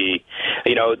think it'll be,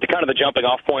 the jumping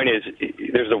off point is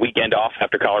there's a weekend off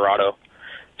after Colorado.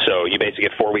 So you basically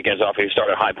get 4 weekends off if you start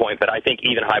at High Point, but I think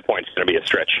even High Point is going to be a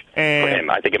stretch for him.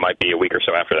 I think it might be a week or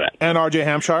so after that. And RJ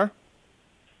Hampshire?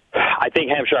 I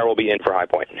think Hampshire will be in for High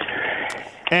Point.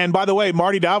 And by the way,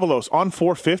 Marty Davalos on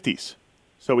 450s,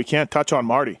 so we can't touch on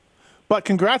Marty. But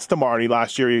congrats to Marty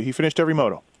last year. He finished every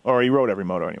moto, or he rode every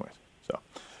moto anyways. So,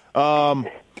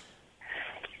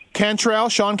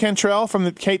 Sean Cantrell from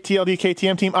the TLD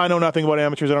KTM team. I know nothing about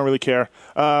amateurs. I don't really care.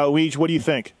 Weege, what do you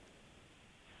think?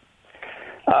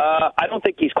 I don't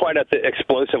think he's quite at the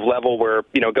explosive level where,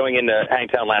 going into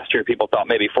Hangtown last year, people thought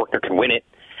maybe Faulkner could win it.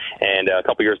 And a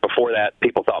couple years before that,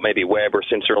 people thought maybe Webb or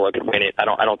Cincerlo could win it. I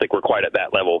don't think we're quite at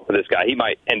that level for this guy. He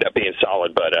might end up being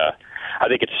solid, but I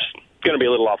think it's going to be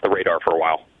a little off the radar for a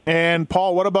while. And,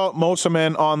 Paul, what about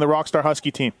Mosaman on the Rockstar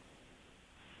Husky team?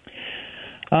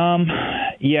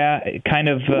 Yeah, kind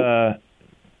of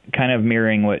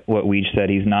mirroring what Weege said.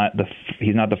 He's not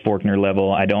the Faulkner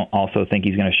level. I don't also think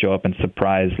he's going to show up and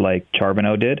surprise like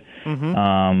Charbonneau did.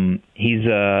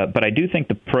 Mm-hmm. But I do think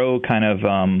the pro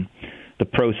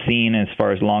scene as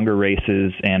far as longer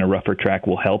races and a rougher track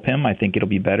will help him. I think it'll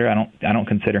be better. I don't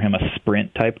consider him a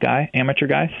sprint type guy, amateur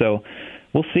guy. So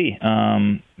we'll see.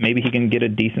 Maybe he can get a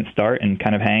decent start and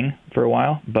kind of hang for a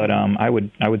while. But I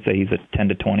would say he's a 10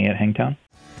 to 20 at Hangtown.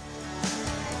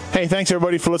 Hey, thanks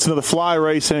everybody for listening to the Fly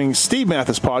Racing Steve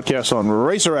Matthes podcast on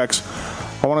RacerX.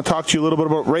 I want to talk to you a little bit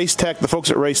about Race Tech. The folks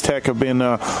at Race Tech have been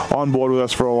on board with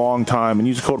us for a long time. And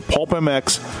use the code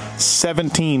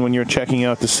PulpMX17 when you're checking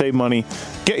out to save money.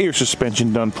 Get your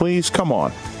suspension done, please. Come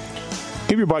on.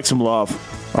 Give your bike some love.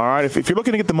 All right, if you're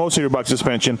looking to get the most of your bike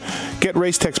suspension, get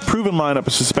Race Tech's proven lineup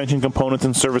of suspension components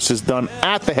and services done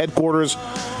at the headquarters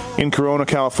in Corona,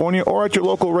 California, or at your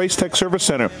local Race Tech service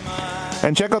center.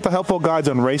 And check out the helpful guides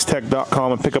on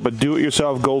racetech.com and pick up a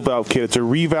do-it-yourself gold valve kit. It's a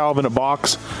revalve in a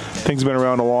box. Things have been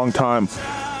around a long time.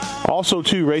 Also,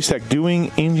 too, Race Tech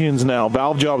doing engines now.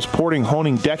 Valve jobs, porting,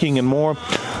 honing, decking, and more.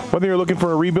 Whether you're looking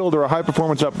for a rebuild or a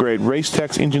high-performance upgrade, Race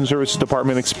Tech's engine services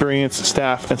department, experienced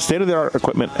staff, and state-of-the-art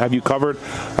equipment have you covered.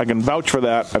 I can vouch for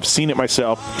that. I've seen it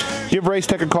myself. Give Race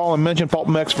Tech a call and mention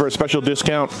PulpMX for a special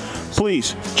discount.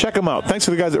 Please, check them out. Thanks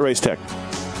to the guys at Race Tech.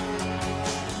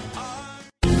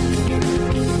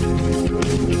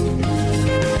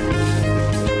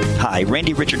 Hi,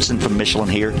 Randy Richardson from Michelin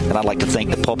here, and I'd like to thank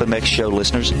the PulpMX show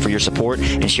listeners for your support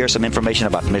and share some information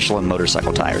about Michelin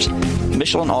motorcycle tires.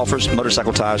 Michelin offers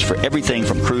motorcycle tires for everything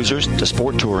from cruisers to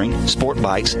sport touring, sport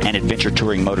bikes, and adventure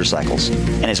touring motorcycles.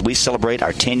 And as we celebrate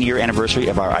our 10-year anniversary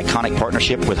of our iconic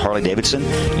partnership with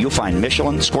Harley-Davidson, you'll find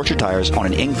Michelin Scorcher tires on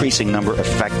an increasing number of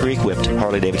factory-equipped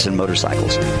Harley-Davidson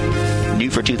motorcycles. New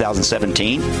for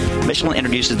 2017, Michelin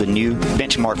introduces the new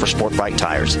benchmark for sport bike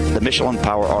tires, the Michelin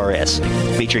Power RS,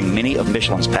 featuring many of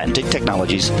Michelin's patented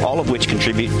technologies, all of which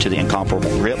contribute to the incomparable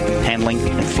grip, handling,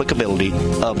 and flickability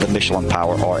of the Michelin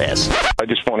Power RS. I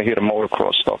just want to hear the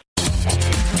motocross stuff.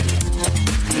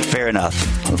 Fair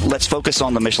enough. Let's focus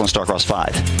on the Michelin Starcross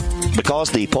 5.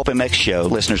 Because the Pulp MX show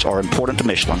listeners are important to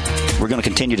Michelin, we're going to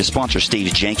continue to sponsor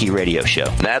Steve's Janky Radio Show.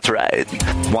 That's right.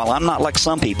 While I'm not like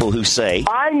some people who say,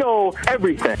 I know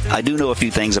everything, I do know a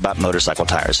few things about motorcycle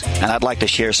tires, and I'd like to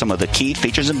share some of the key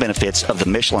features and benefits of the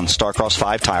Michelin Starcross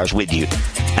 5 tires with you.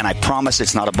 And I promise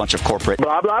it's not a bunch of corporate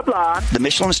blah, blah, blah. The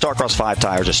Michelin Starcross 5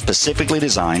 tires are specifically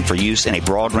designed for use in a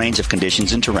broad range of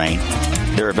conditions and terrain.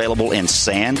 They're available in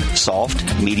sand,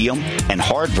 soft, medium, and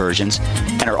hard versions,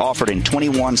 and are offered in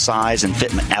 21 size and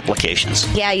fitment applications.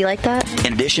 Yeah, you like that?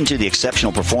 In addition to the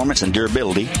exceptional performance and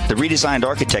durability, the redesigned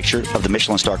architecture of the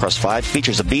Michelin Starcross 5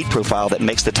 features a bead profile that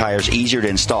makes the tires easier to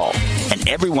install. And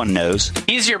everyone knows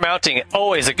easier mounting,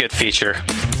 always a good feature.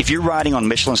 If you're riding on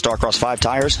Michelin Starcross 5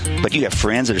 tires, but you have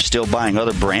friends that are still buying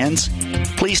other brands,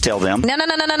 please tell them. No.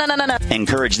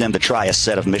 Encourage them to try a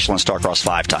set of Michelin Starcross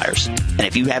 5 tires. And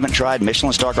if you haven't tried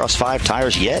Michelin Starcross 5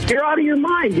 tires yet, You're out of your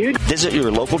mind, dude. visit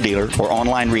your local dealer or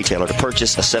online retailer to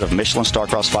purchase a set of Michelin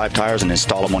Starcross 5 tires and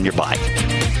install them on your bike.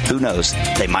 Who knows?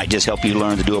 They might just help you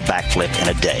learn to do a backflip in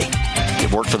a day.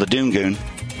 It worked for the Doom Goon.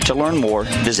 To learn more,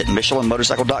 visit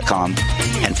MichelinMotorcycle.com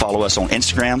and follow us on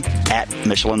Instagram at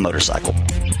Michelin Motorcycle.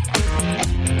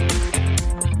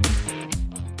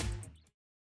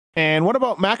 And what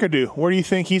about McAdoo? Where do you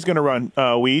think he's going to run,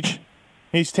 Weege?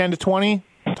 He's 10 to 20,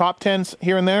 top 10s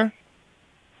here and there?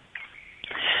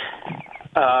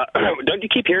 Don't you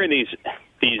keep hearing these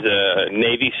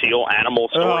Navy SEAL animal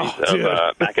stories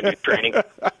of McAdoo training?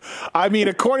 I mean,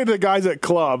 according to the guys at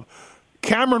Club,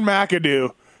 Cameron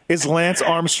McAdoo is Lance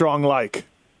Armstrong-like.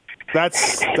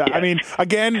 I mean,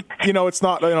 again, it's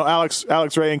not, Alex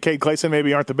Ray and Cade Clayson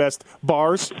maybe aren't the best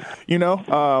bars,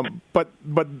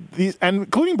 but these, and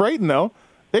including Brayton, though,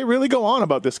 they really go on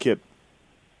about this kid.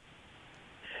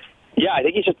 Yeah, I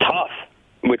think he's just tough,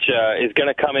 which is going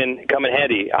to come in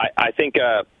handy. I think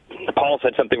Paul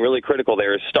said something really critical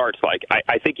there is starts. Like,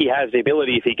 I think he has the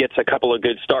ability, if he gets a couple of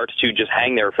good starts, to just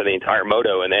hang there for the entire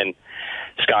moto, and then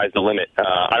sky's the limit.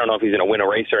 I don't know if he's going to win a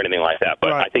race or anything like that,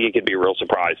 but right. I think it could be a real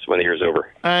surprise when the year's over.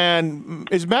 And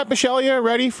is Matt Michelia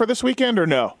ready for this weekend or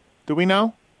no? Do we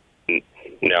know?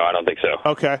 No, I don't think so.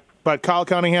 Okay. But Kyle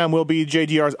Cunningham will be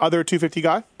JGR's other 250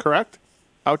 guy, correct?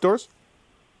 Outdoors?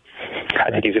 I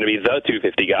think he's going to be the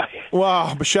 250 guy.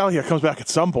 Well, Michelia comes back at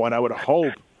some point, I would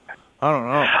hope. I don't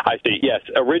know. I see. Yes,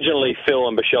 originally Phil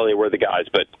and Michelia were the guys,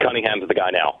 but Cunningham's the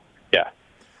guy now. Yeah.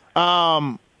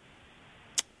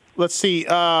 Let's see.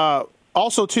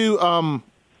 Also, too,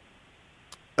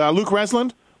 Luke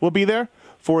Resland will be there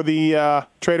for the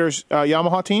Traders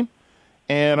Yamaha team.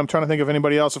 And I'm trying to think of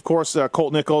anybody else. Of course,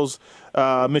 Colt Nichols,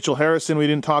 Mitchell Harrison we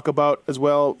didn't talk about as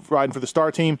well, riding for the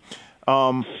Star team.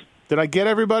 Did I get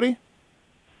everybody?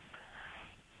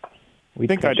 Did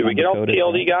we get all the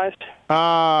TLD guys?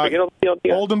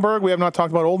 Oldenburg. We have not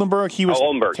talked about Oldenburg. He was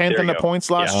 10th in the points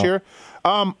last year.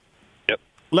 Yep.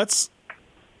 Let's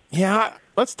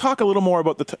talk a little more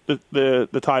about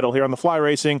the title here on the Fly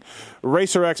Racing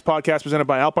Racer X podcast presented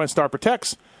by Alpine Star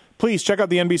Protects. Please check out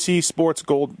the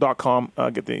NBCSportsGold.com.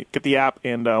 Get the app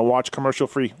and watch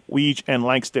commercial-free Weege and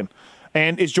Langston.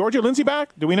 And is Georgia Lindsay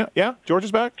back? Do we know? Yeah,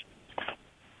 Georgia's back.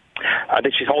 I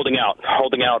think she's holding out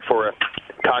for a.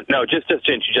 No, just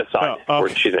she just signed.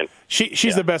 She's in.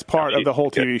 She's the best part of the whole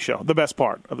TV show. The best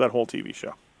part of that whole TV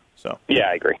show. So yeah,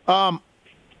 I agree. All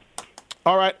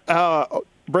right.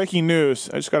 Breaking news.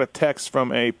 I just got a text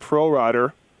from a pro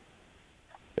rider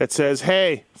that says,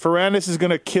 "Hey, Ferrandis is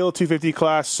going to kill 250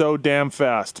 class so damn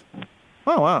fast."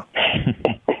 Oh wow.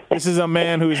 This is a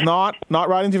man who is not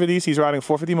riding 250s. He's riding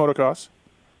 450 motocross.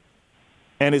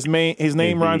 And his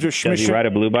name rhymes with Schmidt. Does he ride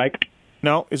a blue bike?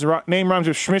 No, his name rhymes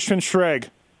with Schmidt and Schreg.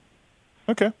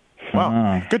 Okay.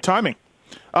 Wow. Good timing.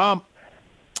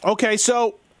 Okay,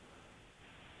 so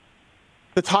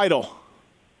the title,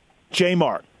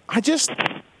 J-Mart. I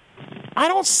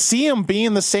don't see him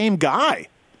being the same guy.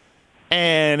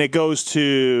 And it goes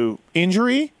to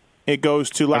injury, it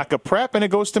goes to lack of prep, and it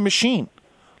goes to machine.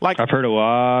 Like, I've heard a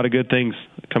lot of good things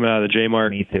coming out of the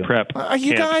J-Mart prep.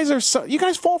 You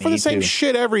guys fall for the same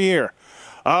shit every year.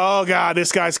 Oh God,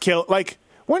 this guy's killed. Like,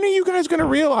 when are you guys going to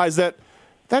realize that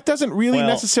doesn't really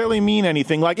necessarily mean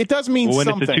anything? Like, it does mean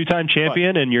something. When it's a two-time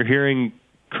champion and you're hearing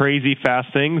crazy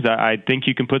fast things, I think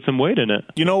you can put some weight in it.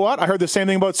 You know what? I heard the same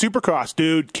thing about Supercross.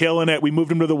 Dude, killing it. We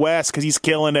moved him to the West because he's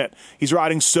killing it. He's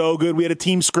riding so good. We had a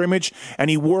team scrimmage, and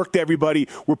he worked everybody.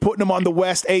 We're putting him on the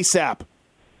West ASAP.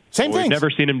 Same thing. We've never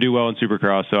seen him do well in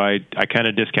Supercross, so I kind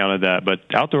of discounted that. But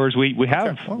outdoors, we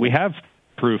have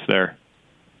proof there.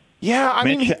 Yeah,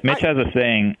 Mitch has a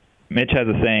saying. Mitch has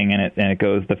a saying, and it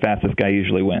goes, the fastest guy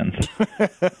usually wins.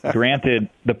 Granted,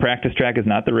 the practice track is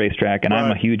not the racetrack, and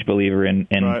I'm a huge believer in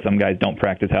some guys don't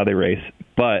practice how they race.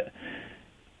 But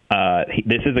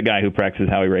this is a guy who practices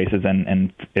how he races,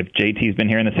 and if JT's been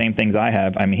hearing the same things I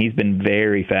have, I mean, he's been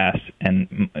very fast,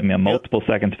 and multiple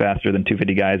seconds faster than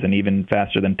 250 guys and even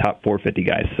faster than top 450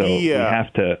 guys. So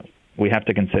we have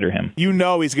to consider him. You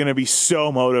know he's going to be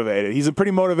so motivated. He's a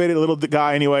pretty motivated little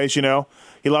guy anyways, you know.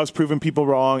 He loves proving people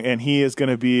wrong, and he is going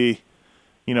to be,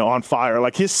 you know, on fire.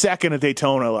 Like his second at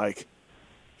Daytona, like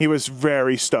he was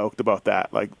very stoked about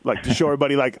that. Like to show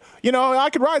everybody, like, you know,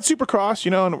 I could ride Supercross,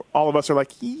 you know, and all of us are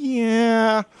like,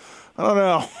 yeah, I don't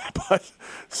know. But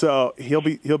so he'll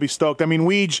be stoked. I mean,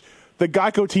 Weege, the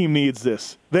Geico team needs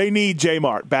this. They need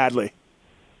J-Mart badly.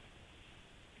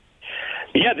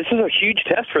 Yeah, this is a huge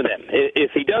test for them.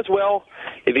 If he does well,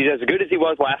 if he's as good as he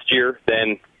was last year,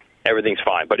 then everything's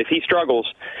fine. But if he struggles,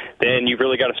 then you've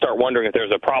really got to start wondering if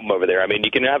there's a problem over there. I mean,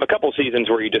 you can have a couple seasons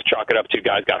where you just chalk it up to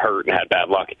guys got hurt and had bad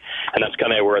luck, and that's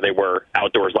kind of where they were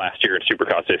outdoors last year and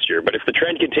Supercross this year. But if the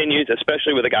trend continues,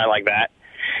 especially with a guy like that,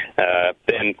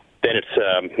 then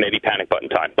it's maybe panic button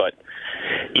time. But,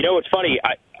 you know, it's funny.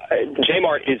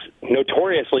 J-Mart is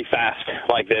notoriously fast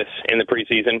like this in the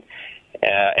preseason.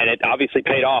 And it obviously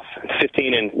paid off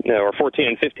 14 and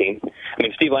 15. I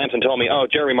mean, Steve Lamson told me, "Oh,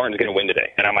 Jeremy Martin's going to win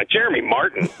today," and I'm like, "Jeremy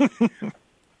Martin?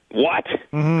 What?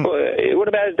 Mm-hmm. What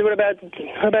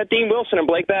about Dean Wilson and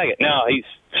Blake Baggett? No, he's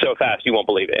so fast you won't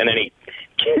believe it." And then he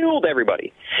killed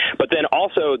everybody. But then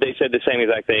also they said the same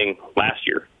exact thing last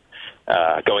year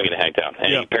going into Hangtown, and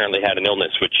he apparently had an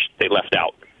illness which they left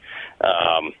out.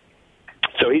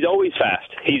 So he's always fast.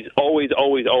 He's always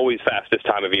fast this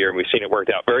time of year, and we've seen it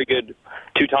worked out very good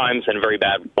 2 times and very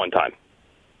bad 1 time.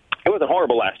 It wasn't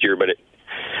horrible last year, but it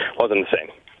wasn't the same.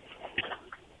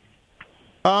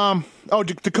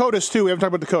 Dakotas, too. We haven't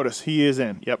talked about Dakotas. He is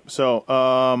in. Yep. So,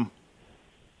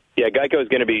 yeah, Geico is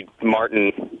going to be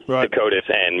Martin, Dakotas,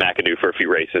 and McAdoo for a few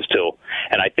races still.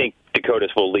 And I think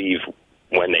Dakotas will leave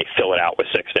when they fill it out with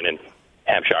Sexton and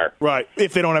Hampshire. Right.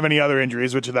 If they don't have any other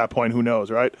injuries, which at that point, who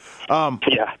knows, right?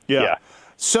 Yeah.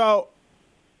 So,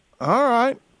 all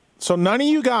right. So none of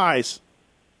you guys,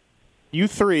 you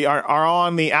 3, are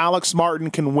on the Alex Martin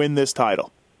can win this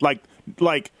title. Like,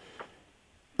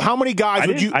 how many guys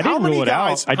would you? I didn't rule it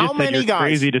out. I just said you're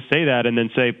crazy to say that and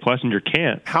then say Plessinger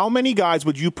can't. How many guys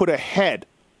would you put ahead?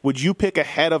 Would you pick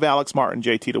ahead of Alex Martin,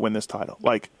 JT, to win this title?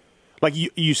 Like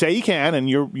you say he can, and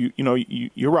you're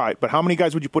right. But how many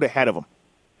guys would you put ahead of him?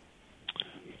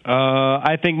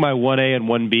 I think my 1A and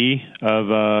 1B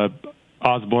of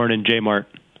Osborne and J-Mart.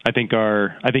 I think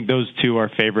those 2 are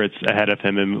favorites ahead of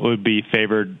him and would be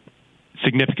favored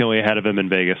significantly ahead of him in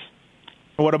Vegas.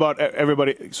 What about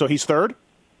everybody? So he's 3rd?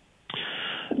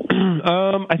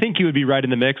 I think he would be right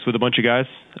in the mix with a bunch of guys.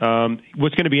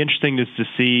 What's going to be interesting is to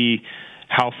see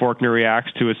how Forkner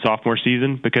reacts to his sophomore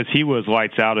season, because he was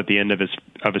lights out at the end of his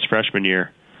freshman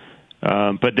year.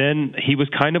 But then he was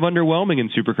kind of underwhelming in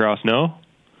Supercross, no?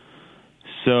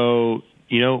 So,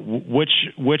 you know,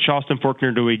 which Austin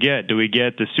Forkner do we get? Do we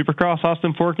get the Supercross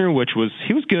Austin Forkner,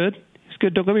 he was good. He's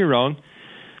good, don't get me wrong.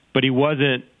 But he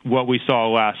wasn't what we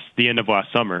saw the end of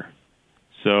last summer.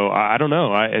 So I don't know.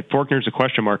 Forkner's a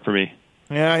question mark for me.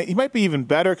 Yeah, he might be even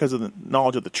better because of the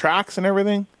knowledge of the tracks and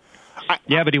everything.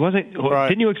 But he wasn't. Right.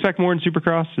 Didn't you expect more in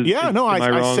Supercross?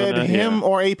 I said him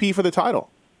or AP for the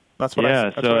title. That's what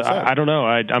I said. I don't know.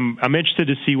 I'm interested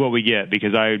to see what we get,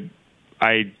 because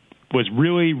I was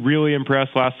really, really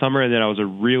impressed last summer, and then I was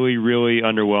really, really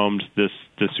underwhelmed this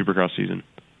Supercross season.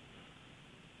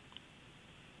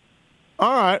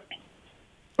 All right.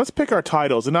 Let's pick our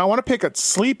titles. And I want to pick a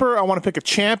sleeper. I want to pick a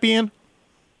champion.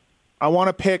 I want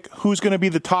to pick who's going to be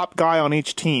the top guy on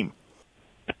each team.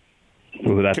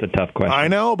 Ooh, that's a tough question. I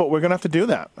know, but we're going to have to do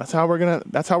that. That's how we're going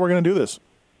to do this.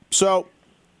 So,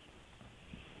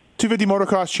 250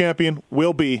 motocross champion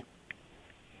will be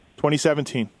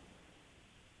 2017.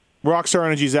 Rockstar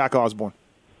Energy, Zach Osborne.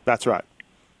 That's right.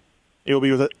 It'll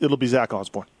be Zach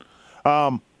Osborne.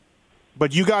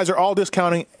 But you guys are all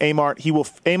discounting Amart.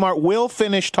 Amart will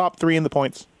finish top 3 in the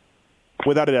points,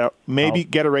 without a doubt. Maybe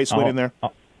get a race win in there.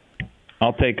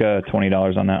 I'll take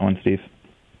 $20 on that one, Steve.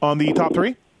 On the top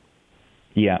 3?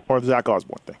 Yeah. Or the Zach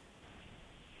Osborne thing?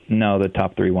 No, the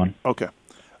top 3 one. Okay.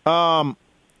 All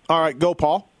right, go,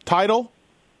 Paul. Title,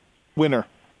 winner.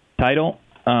 Title,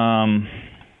 I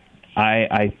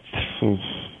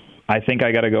think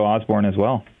I got to go Osborne as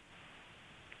well.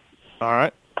 All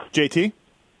right. JT?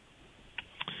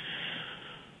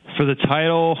 For the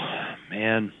title,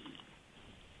 man,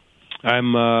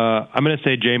 I'm going to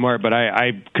say J Mart, but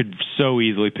I could so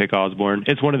easily pick Osborne.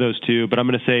 It's one of those two, but I'm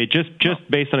going to say just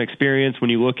based on experience, when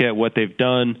you look at what they've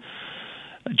done,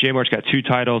 J Mart's got 2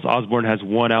 titles. Osborne has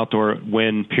 1 outdoor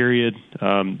win. Period.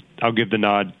 I'll give the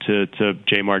nod to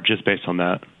J Mart just based on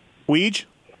that. Weege?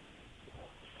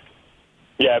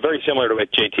 Yeah, very similar to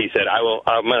what JT said.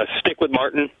 I'm going to stick with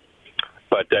Martin,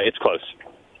 but it's close.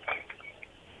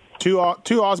 2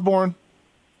 Osborne,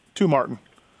 2 Martin.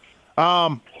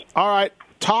 All right,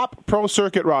 top pro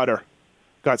circuit rider.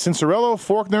 Got Cincerillo,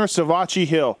 Faulkner, Savachi,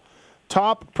 Hill.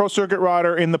 Top pro circuit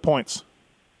rider in the points.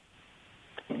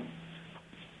 Who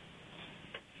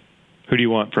do you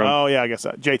want from? Oh, yeah, I guess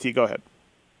that. JT, go ahead.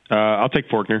 I'll take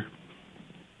Faulkner.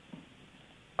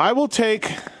 I will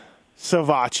take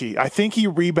Savachi. I think he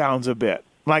rebounds a bit.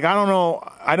 Like, I don't know.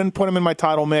 I didn't put him in my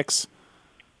title mix,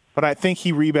 but I think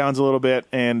he rebounds a little bit,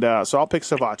 and so I'll pick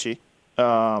Savachi.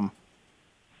 All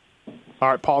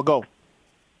right, Paul, go.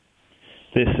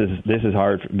 This is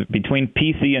hard. Between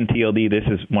PC and TLD, this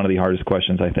is one of the hardest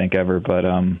questions I think ever. But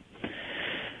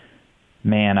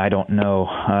man, I don't know.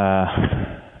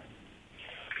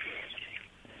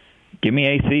 Give me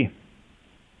AC.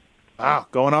 Wow,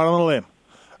 going out on a limb.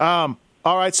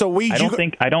 All right, so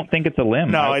I don't think it's a limb.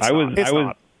 No, I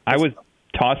was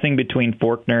tossing between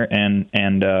Faulkner and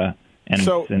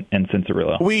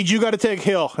Cincerillo. Weege, you got to take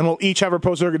Hill, and we'll each have a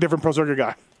different pro circuit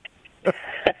guy.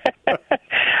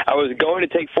 I was going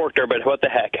to take Faulkner, but what the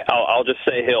heck? I'll just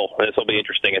say Hill. This will be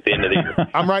interesting at the end of the year.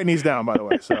 I'm writing these down, by the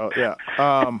way. So yeah.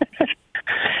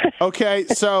 Okay,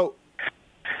 so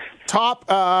top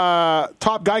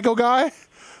Geico guy,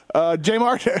 J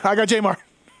Mart. I got J Mart.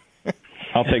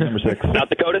 I'll take number 6. Not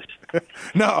Dakotas?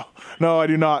 No, I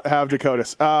do not have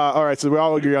Dakotas. All right, so we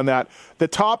all agree on that. The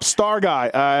top star guy,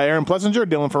 Aaron Plessinger,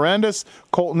 Dylan Ferrandis,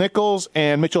 Colt Nichols,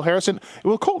 and Mitchell Harrison.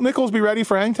 Will Colt Nichols be ready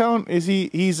for Hangtown? Is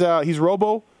he's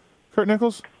Robo Kurt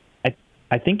Nichols? I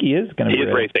think he is going to be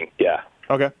ready. Racing, yeah.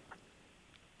 Okay.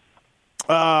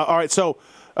 All right, so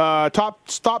top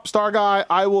star guy,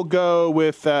 I will go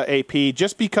with AP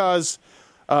just because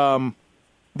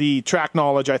the track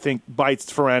knowledge, I think, bites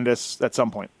Ferrandis at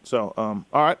some point. So, all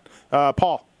right.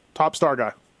 Paul, top star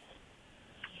guy.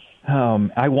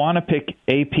 I want to pick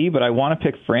AP, but I want to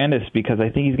pick Ferrandis because I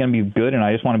think he's going to be good, and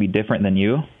I just want to be different than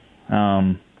you.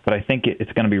 But I think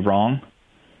it's going to be wrong.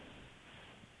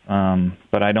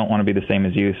 But I don't want to be the same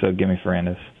as you, so give me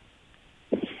Ferrandis.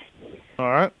 All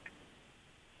right.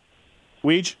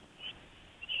 Weege?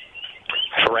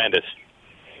 Ferrandis.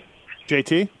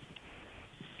 JT?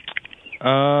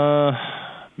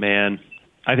 Man,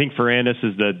 I think Ferrandis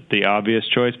is the obvious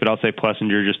choice, but I'll say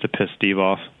Plessinger just to piss Steve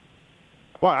off.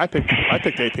 Well, I picked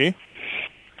AP.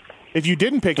 If you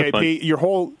didn't pick AP, fine. your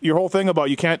whole thing about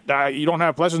you don't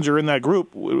have Plessinger in that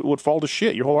group would fall to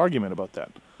shit. Your whole argument about that.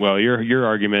 Well, your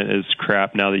argument is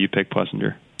crap now that you pick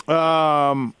Plessinger.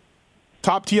 Top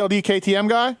TLD KTM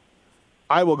guy,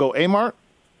 I will go Amart.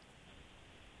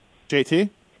 JT?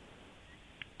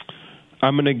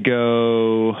 I'm going to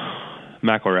go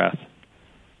McElrath.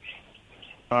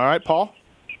 All right, Paul?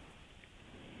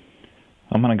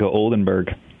 I'm going to go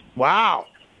Oldenburg. Wow.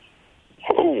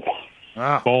 Oh.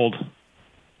 Ah. Bold.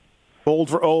 Bold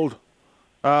for old.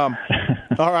 All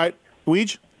right.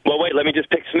 Weege? Well, wait, let me just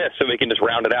pick Smith so we can just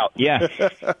round it out. Yeah.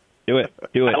 Do it.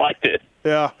 I liked it.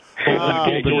 Yeah.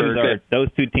 Those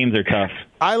two teams are tough.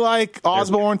 I like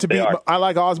Osborne to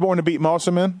beat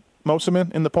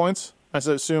Moseman in the points. I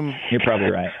assume you're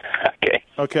probably right.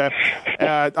 Okay.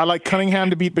 I like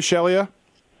Cunningham to beat Bichelia.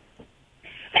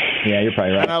 Yeah, you're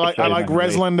probably right. And I like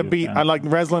Reslin to beat. I like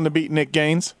Reslin to beat Nick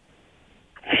Gaines.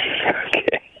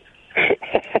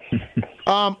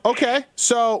 Okay.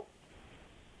 So,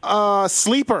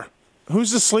 sleeper.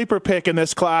 Who's the sleeper pick in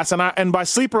this class? And by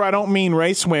sleeper, I don't mean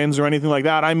race wins or anything like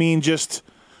that. I mean just,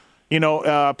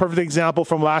 perfect example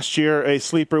from last year. A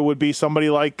sleeper would be somebody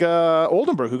like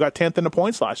Oldenburg, who got 10th in the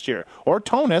points last year, or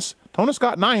Tonus. Tonus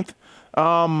got 9th.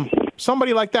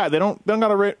 Somebody like that. They don't got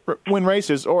to win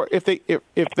races, or if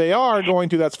they are going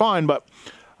to, that's fine. But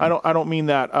I don't mean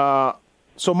that.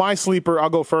 So my sleeper, I'll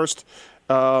go first.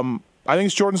 I think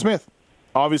it's Jordan Smith.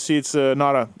 Obviously, it's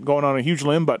not going on a huge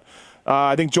limb, but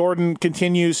I think Jordan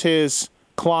continues his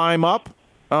climb up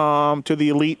to the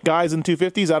elite guys in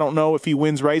 250s. I don't know if he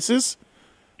wins races,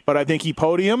 but I think he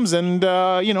podiums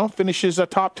and finishes a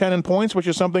top 10 in points, which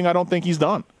is something I don't think he's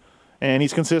done. And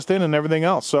he's consistent and everything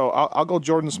else. So I'll go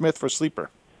Jordan Smith for sleeper.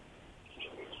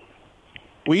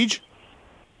 Weege?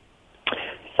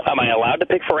 Am I allowed to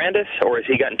pick Ferrandis, or has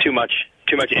he gotten too much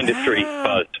industry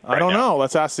buzz? I don't know.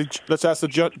 Let's ask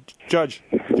the judge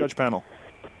panel.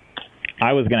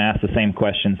 I was going to ask the same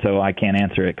question, so I can't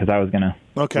answer it because I was going to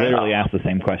literally ask the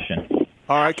same question.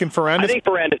 All right, can Ferrandis? I think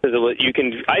Ferrandis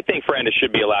I think Ferrandis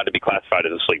should be allowed to be classified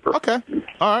as a sleeper. Okay.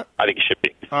 All right. I think he should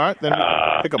be. All right, then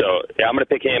pick him. So yeah, I'm going to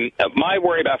pick him. My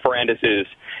worry about Ferrandis is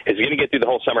he's going to get through the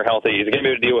whole summer healthy. He's going to be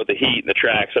able to deal with the heat and the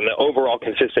tracks and the overall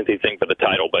consistency thing for the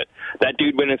title. But that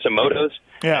dude winning some motos,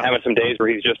 and having some days where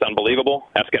he's just unbelievable,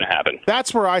 that's going to happen.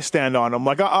 That's where I stand on him.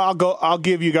 Like I'll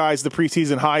give you guys the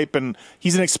preseason hype, and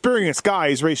he's an experienced guy.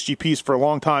 He's raced GPs for a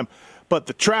long time, but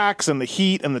the tracks and the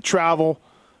heat and the travel.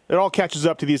 It all catches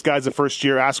up to these guys the first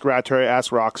year. Ask Rattray,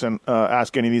 ask Roxon,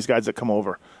 ask any of these guys that come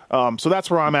over. So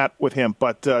that's where I'm at with him.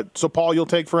 But so, Paul, you'll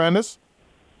take Ferrandis?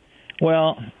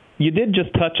 Well, you did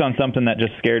just touch on something that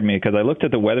just scared me because I looked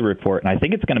at the weather report, and I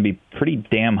think it's going to be pretty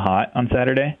damn hot on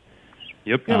Saturday.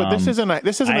 Yep. Yeah, but this isn't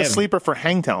a sleeper for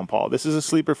Hangtown, Paul. This is a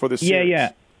sleeper for the series.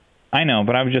 Yeah. I know,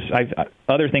 but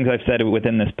other things I've said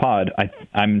within this pod,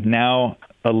 I'm now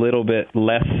a little bit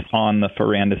less on the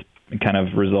Ferrandis kind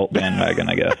of result bandwagon,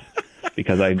 I guess,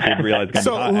 because I did realize.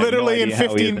 So literally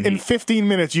in 15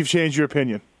 minutes, you've changed your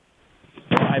opinion.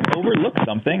 I've overlooked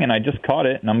something, and I just caught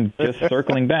it, and I'm just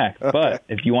circling back. But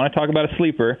if you want to talk about a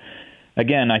sleeper,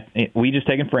 again, we just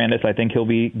taken Ferrandis. I think he'll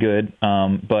be good.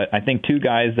 But I think two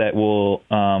guys that will.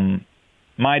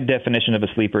 My definition of a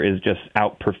sleeper is just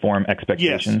outperform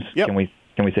expectations. Yes. Yep.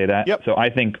 Can we say that? Yep. So I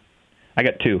think I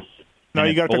got two. No,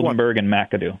 you got to pick one. Oldenburg and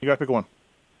McAdoo. You got to pick one.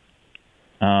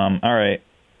 All right.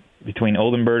 Between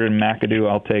Oldenburg and McAdoo,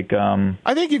 I'll take...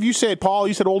 I think if you said, Paul,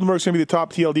 you said Oldenburg's going to be the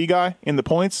top TLD guy in the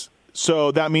points,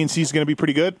 so that means he's going to be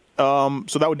pretty good.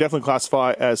 So that would definitely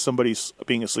classify as somebody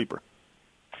being a sleeper.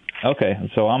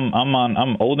 Okay, so I'm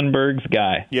Oldenburg's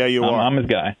guy. Yeah, you are. I'm his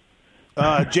guy.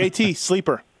 JT,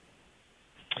 sleeper.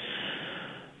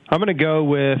 I'm going to go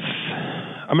with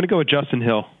Justin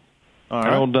Hill. All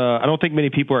right. I don't think many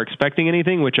people are expecting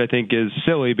anything, which I think is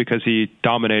silly because he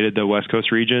dominated the West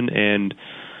Coast region. And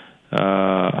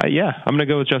I'm going to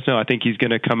go with Justin Hill. I think he's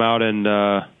going to come out and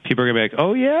people are going to be like,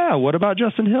 "Oh yeah, what about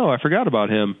Justin Hill? I forgot about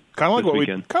him." Kind of like a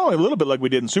little bit like we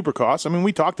did in Supercross. I mean,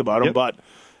 we talked about him, but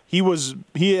he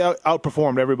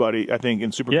outperformed everybody. I think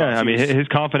in Supercross. Yeah, I mean, his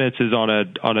confidence is on a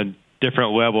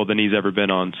different level than he's ever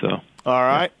been on. So all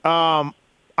right, I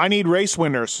need race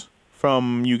winners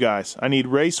from you guys. I need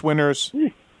race winners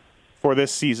for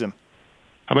this season.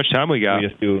 How much time we got? We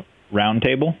just do round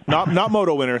table? Not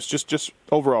moto winners, just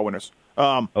overall winners.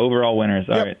 Overall winners.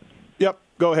 All right. Yep.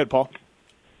 Go ahead, Paul.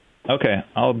 Okay,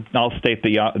 I'll state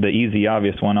the easy,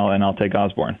 obvious one, and I'll take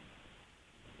Osborne.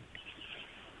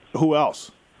 Who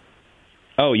else?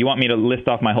 Oh, you want me to list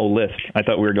off my whole list? I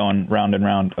thought we were going round and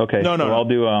round. Okay, no. I'll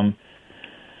do. I'll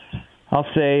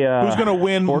say. Who's going to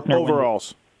win Faulkner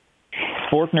overalls?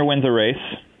 Faulkner wins a race.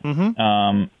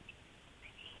 Mm-hmm.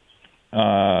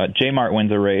 J-Mart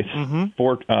wins a race.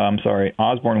 Mm-hmm.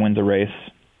 Osborne wins a race.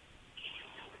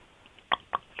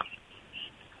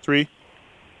 3.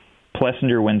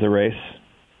 Plessinger wins a race.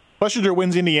 Plessinger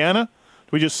wins Indiana? Do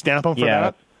we just stamp him for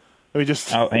that? We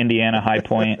just Indiana, High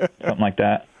Point, something like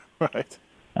that. Right.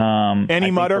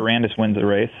 Any Mudder? Ferrandis wins a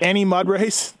race. Any mud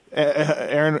race?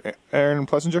 Aaron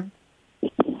Plessinger?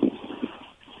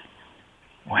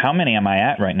 How many am I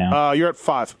at right now? You're at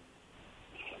 5.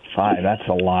 5. That's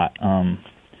a lot. And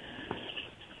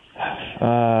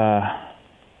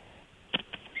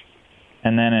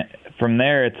then from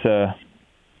there, it's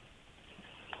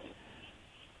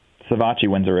Savacci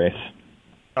wins a race.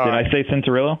 Did I say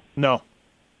Cincerillo? No.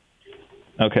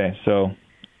 Okay, so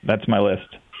that's my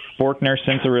list. Faulkner,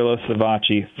 Cincerillo,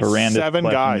 Savacci, Ferrandis, 7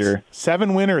 Plessinger, guys.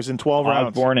 7 winners in 12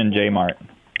 rounds. Osborne and J-Mart.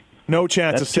 No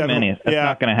chance That's of 7. Too many. That's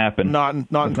not going to happen. Not in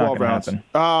 12 rounds.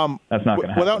 That's not going to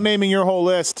happen. Without naming your whole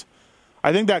list,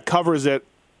 I think that covers it.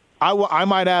 I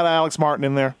might add Alex Martin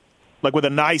in there, like with a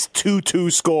nice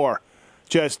 2-2 score.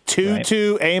 Just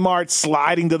 2-2, right. A-Mart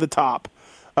sliding to the top.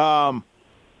 And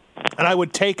I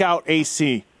would take out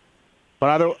AC.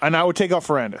 And I would take out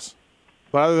Ferrandis.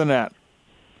 But other than that.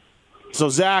 So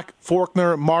Zach,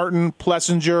 Faulkner, Martin,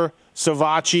 Plessinger,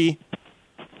 Savacci,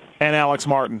 and Alex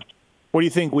Martin. What do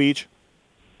you think, Weege?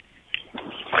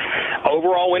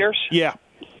 Overall winners? Yeah.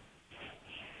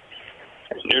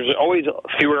 There's always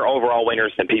fewer overall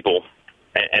winners than people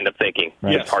end up thinking.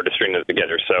 Right. It's hard to string those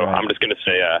together. So I'm just going to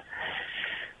say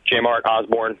J-Mart,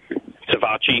 Osborne,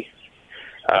 Savacci,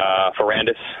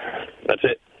 Ferrandis. That's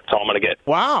it. That's all I'm going to get.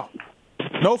 Wow.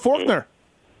 No Faulkner.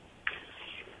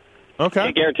 Okay.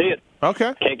 Can't guarantee it.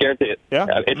 Okay. Can't guarantee it. Yeah.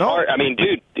 It's hard. I mean,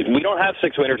 dude, we don't have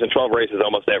 6 winners in 12 races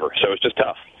almost ever, so it's just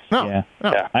tough. No.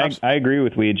 Yeah. I agree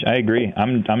with Weege. I agree.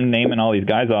 I'm naming all these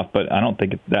guys off, but I don't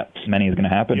think that many is going to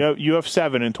happen. You have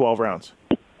 7 in 12 rounds.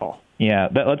 Oh. Yeah,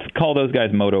 let's call those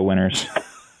guys moto winners.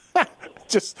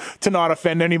 Just to not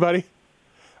offend anybody.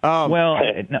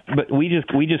 But we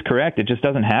just correct. It just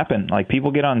doesn't happen. Like, people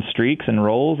get on streaks and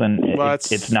rolls, and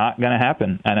it's not going to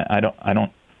happen. And I don't.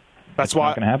 That's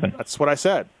not going to happen. That's what I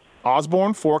said.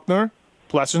 Osborne, Forkner,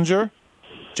 Plessinger,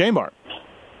 J-Mart.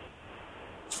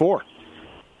 It's 4.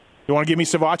 You want to give me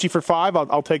Savachi for 5?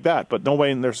 I'll take that. But no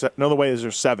way is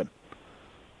there 7.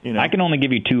 You know. I can only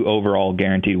give you 2 overall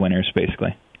guaranteed winners,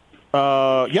 basically.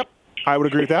 Yep, I would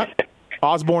agree with that.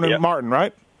 Osborne and Martin,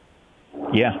 right?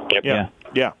 Yeah.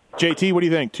 Yeah. JT, what do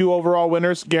you think? 2 overall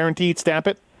winners, guaranteed, stamp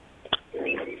it?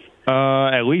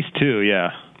 At least 2,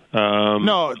 yeah.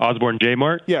 No. Osborne,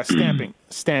 J-Mart? Yeah, stamping.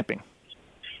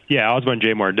 Yeah, Osborne,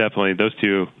 J-Mart, definitely. Those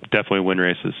 2 definitely win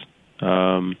races.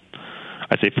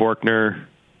 I'd say Forkner,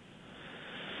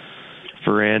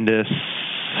 Ferrandis.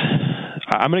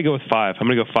 I'm going to go with 5. I'm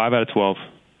going to go 5 out of 12.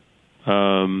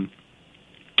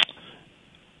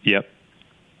 Yep.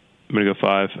 I'm going to go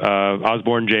 5.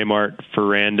 Osborne, J-Mart,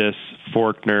 Ferrandis,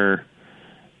 Forkner,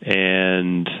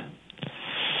 and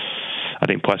I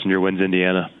think Plessinger wins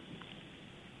Indiana.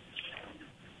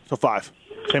 So 5.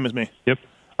 Same as me. Yep.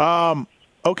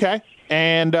 Okay.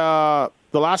 And the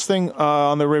last thing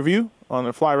on the review, on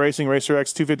the Fly Racing Racer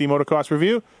X 250 motocross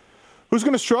review, who's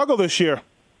going to struggle this year?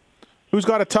 Who's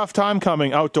got a tough time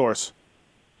coming outdoors?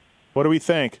 What do we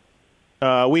think?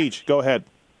 Weege, go ahead.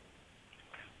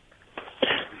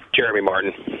 Jeremy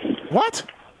Martin. What?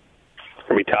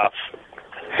 It'll be tough.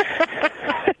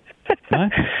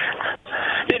 What?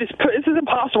 This is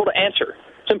impossible to answer.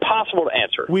 It's impossible to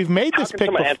answer. We've made this pick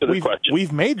before.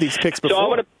 We've made these picks before. So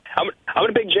I'm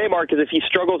going to pick J-Mark because if he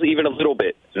struggles even a little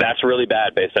bit, that's really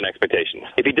bad based on expectations.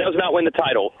 If he does not win the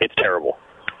title, it's terrible.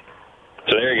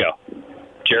 So there you go.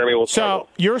 Jeremy will struggle.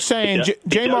 So you're saying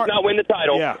J-Mark does not win the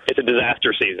title, yeah. It's a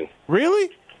disaster season. Really?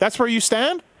 That's where you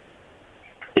stand?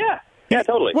 Yeah,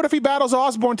 totally. What if he battles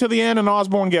Osborne to the end and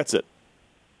Osborne gets it?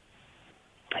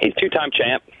 He's 2-time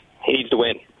champ. He needs to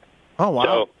win. Oh, wow.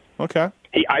 So, okay.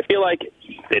 I feel like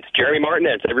it's Jeremy Martin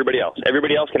and it's everybody else.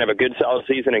 Everybody else can have a good, solid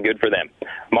season and good for them.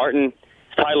 Martin,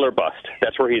 title or bust.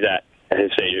 That's where he's at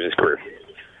his stage of his career,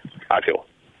 I feel.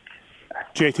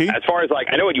 JT? As far as,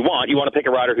 I know what you want. You want to pick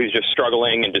a rider who's just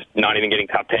struggling and just not even getting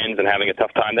top 10s and having a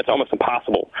tough time. That's almost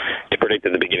impossible to predict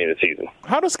at the beginning of the season.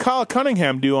 How does Kyle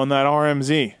Cunningham do on that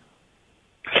RMZ?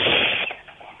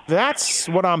 That's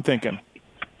what I'm thinking.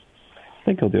 I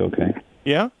think he'll do okay.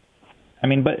 Yeah? I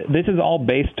mean, but this is all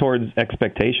based towards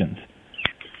expectations.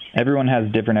 Everyone has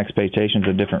different expectations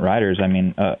of different riders. I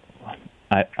mean, what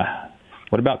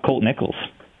about Colt Nichols?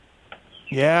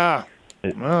 Yeah. I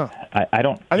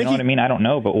don't. You know what I mean? I don't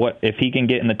know, but what if he can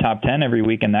get in the top 10 every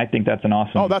week? And I think that's an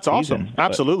awesome. Oh, that's season. awesome!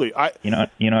 Absolutely. You know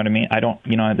what I mean? I don't.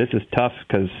 This is tough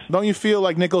because. Don't you feel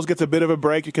like Nichols gets a bit of a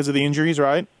break because of the injuries,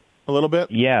 right? A little bit.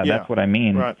 Yeah, that's what I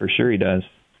mean. Right. For sure, he does.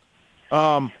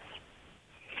 That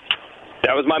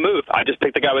was my move. I just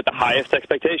picked the guy with the highest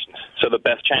expectations, so the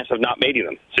best chance of not mating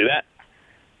them. See that?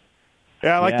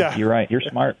 Yeah, I like that. You're right. You're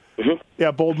smart. Mm-hmm. Yeah,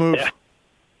 bold move. Yeah.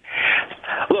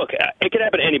 Look, it could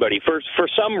happen to anybody. For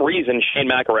some reason, Shane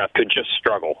McElrath could just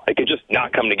struggle. It could just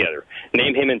not come together.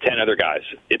 Name him and 10 other guys.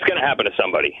 It's going to happen to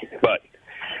somebody, but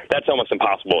that's almost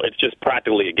impossible. It's just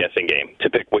practically a guessing game to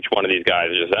pick which one of these guys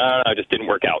just didn't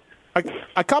work out.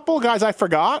 A couple of guys I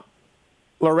forgot,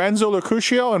 Lorenzo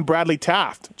Locuscio and Bradley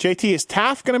Taft. JT, is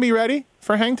Taft going to be ready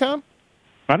for Hangtown?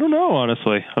 I don't know,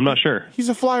 honestly. I'm not sure. He's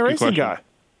a fly racing guy.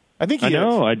 I think he is. I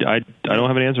know. I don't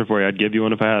have an answer for you. I'd give you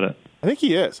one if I had it. I think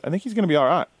he is. I think he's going to be all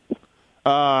right.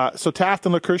 So Taft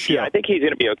and Locuscio. Yeah, I think he's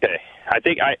going to be okay. I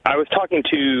think I was talking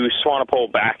to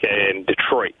Swanepoel back in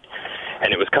Detroit,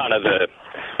 and it was kind of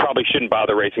probably shouldn't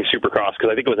bother racing Supercross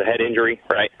because I think it was a head injury,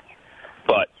 right?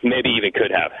 But maybe even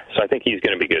could have. So I think he's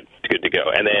going to be good to go.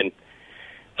 And then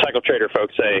Cycle Trader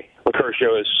folks say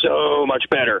Locuscio is so much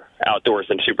better outdoors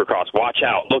than Supercross. Watch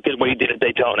out. Look at what he did at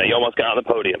Daytona. He almost got on the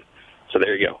podium. So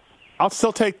there you go. I'll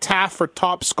still take Taft for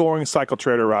top scoring Cycle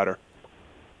Trader rider.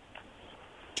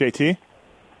 JT?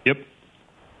 Yep.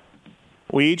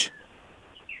 Weege?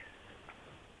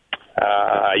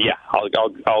 Yeah,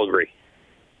 I'll agree.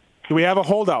 Do we have a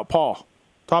holdout, Paul?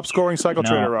 Top scoring Cycle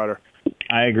Trader rider.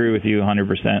 I agree with you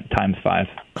 100% times 5.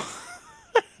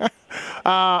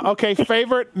 Okay,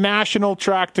 favorite national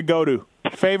track to go to?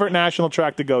 Favorite national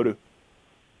track to go to?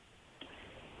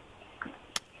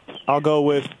 I'll go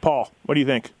with Paul. What do you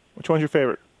think? Which one's your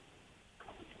favorite?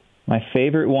 My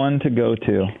favorite one to go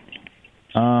to?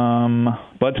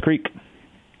 Budds Creek.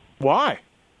 Why?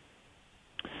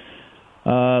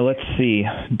 Let's see.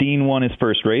 Dean won his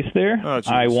first race there. Oh,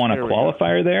 geez. I won a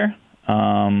qualifier there.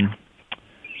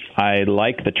 I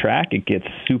like the track. It gets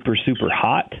super, super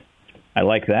hot. I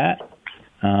like that.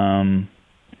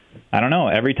 I don't know.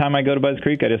 Every time I go to Buzz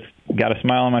Creek, I just got a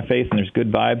smile on my face, and there's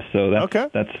good vibes. So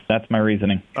that's my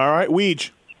reasoning. All right,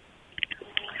 Weege.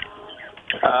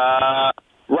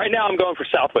 Right now, I'm going for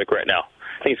Southwick right now.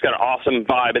 I think it's got an awesome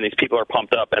vibe, and these people are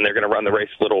pumped up, and they're going to run the race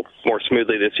a little more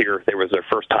smoothly this year. They was their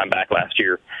first time back last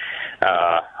year.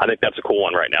 I think that's a cool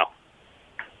one right now.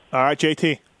 All right,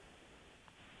 JT.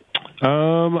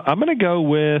 I'm going to go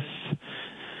with...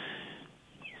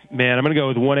 Man, I'm going to go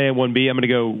with 1A and 1B. I'm going to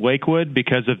go Lakewood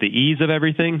because of the ease of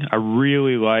everything. I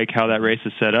really like how that race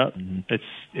is set up.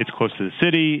 It's close to the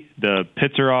city. The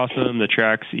pits are awesome. The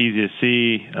track's easy to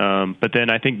see. But then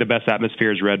I think the best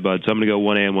atmosphere is Redbud, so I'm going to go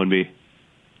 1A and 1B.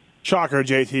 Shocker,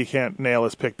 JT can't nail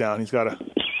his pick down. He's got to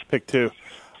pick two.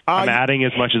 I'm adding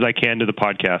as much as I can to the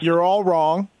podcast. You're all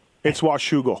wrong. It's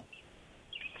Washougal.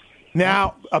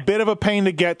 Now, a bit of a pain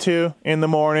to get to in the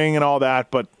morning and all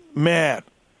that, but man,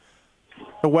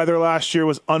 the weather last year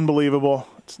was unbelievable.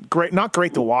 It's great, not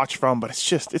great to watch from, but it's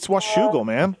Washougal,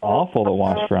 man. Awful to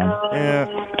watch from. Yeah.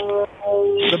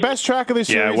 The best track of the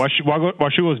series. Yeah,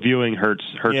 Washougal's viewing hurts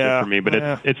it for me, but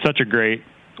it's such a great,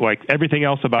 everything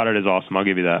else about it is awesome. I'll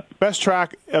give you that. Best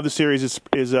track of the series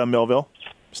is Millville.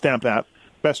 Stamp that.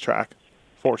 Best track,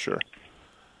 for sure.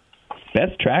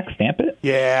 Best track, stamp it?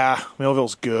 Yeah,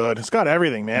 Millville's good. It's got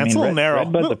everything, man. It's a little narrow.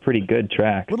 Redbud's a pretty good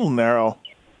track. Little narrow.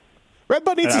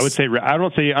 Redbud needs. I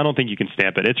don't think you can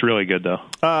stamp it. It's really good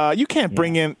though. You can't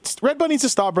bring in. Redbud needs to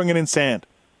stop bringing in sand.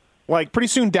 Pretty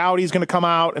soon, Dowdy's going to come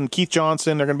out, and Keith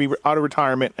Johnson. They're going to be out of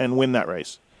retirement and win that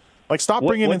race. Stop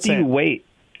bringing in sand.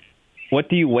 What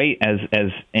do you weight as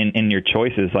in your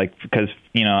choices? Because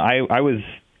I was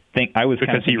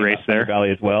because he raced there Thunder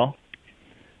Valley as well.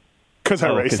 Because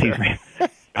I raced there.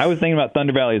 I was thinking about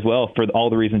Thunder Valley as well for all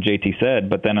the reasons JT said,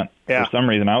 but then for some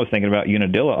reason I was thinking about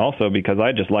Unadilla also because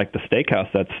I just like the steakhouse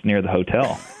that's near the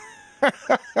hotel.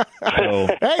 So,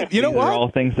 hey, you know what? These are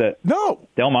all things that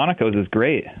Delmonico's is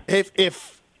great. If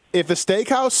the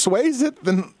steakhouse sways it,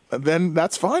 then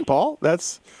that's fine, Paul.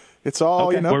 It's all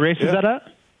okay. What race is that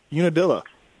at? Unadilla,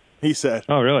 he said.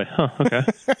 Oh, really? Huh, okay.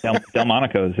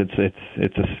 Delmonico's.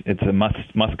 It's a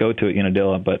must go to at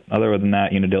Unadilla, but other than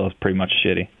that, Unadilla is pretty much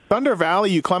shitty. Thunder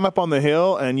Valley, you climb up on the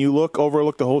hill and you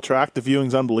overlook the whole track. The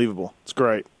viewing's unbelievable. It's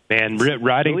great. Man,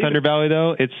 riding Thunder Valley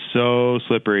though, it's so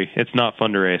slippery. It's not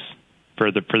fun to race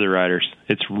for the riders.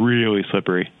 It's really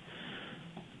slippery.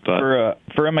 But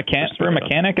for a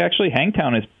mechanic, actually,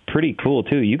 Hangtown is pretty cool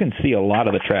too. You can see a lot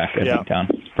of the track at Hangtown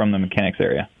from the mechanics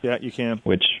area. Yeah, you can.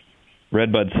 Which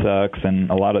Redbud sucks, and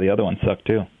a lot of the other ones suck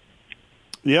too.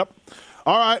 Yep.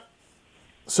 All right.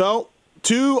 So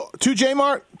two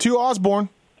J-Mart, 2 Osborne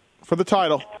for the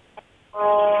title,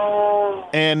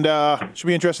 and should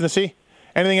be interesting to see.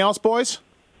 Anything else, boys?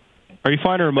 Are you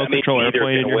flying a remote control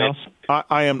airplane in your house?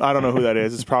 I am. I don't know who that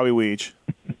is. It's probably Weege.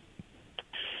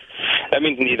 That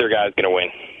means neither guy's going to win.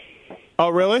 Oh,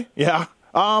 really? Yeah.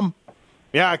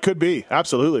 Yeah, it could be.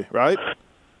 Absolutely. Right?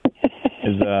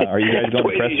 Are you guys going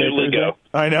to press day?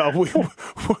 I know.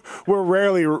 We're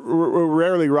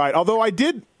rarely right. Although I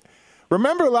did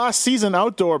remember last season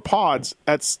outdoor pods,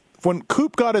 when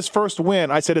Coop got his first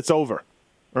win, I said it's over.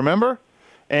 Remember?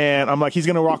 And I'm like, he's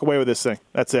going to walk away with this thing.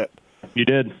 That's it. You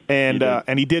did. And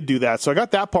he did do that. So I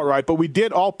got that part right. But we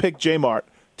did all pick J-Mart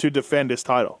to defend his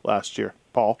title last year,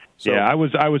 Paul. So, yeah, I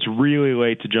was really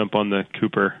late to jump on the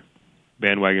Cooper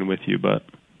bandwagon with you, but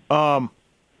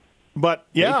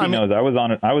yeah, JT knows I was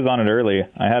on it early.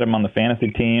 I had him on the fantasy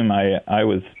team. I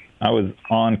was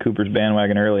on Cooper's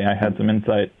bandwagon early. I had some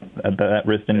insight that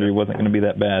wrist injury wasn't going to be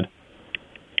that bad.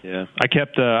 Yeah, I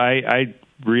kept. I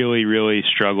really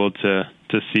struggled to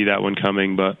see that one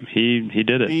coming, but he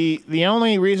did it. The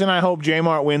only reason I hope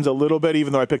J-Mart wins a little bit,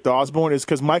 even though I picked Osborne, is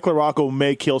because Mike LaRocco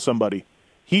may kill somebody.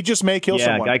 He just may kill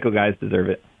someone. Yeah, Geico guys deserve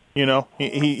it. You know,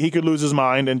 he could lose his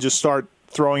mind and just start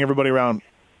throwing everybody around.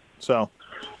 So,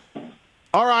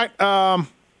 all right.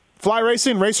 Fly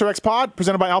Racing, Racer X Pod,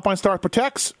 presented by Alpine Star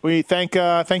Protects. We thank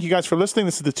you guys for listening.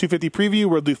 This is the 250 preview.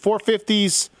 We'll do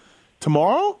 450s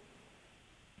tomorrow.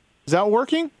 Is that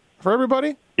working for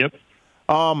everybody? Yep.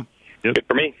 Yep. Good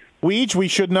for me. We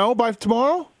should know by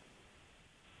tomorrow?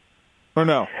 Or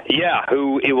no? Yeah,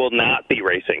 who it will not be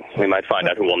racing. We might find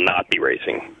out who will not be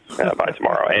racing by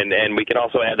tomorrow. And we can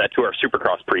also add that to our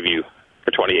Supercross preview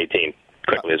for 2018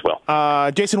 quickly as well.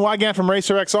 Jason Weigandt from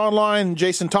Racer X Online,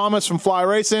 Jason Thomas from Fly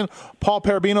Racing, Paul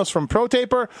Perebijnos from Pro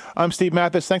Taper. I'm Steve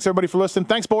Matthes. Thanks, everybody, for listening.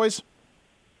 Thanks, boys.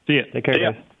 See ya. Take care,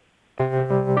 guys.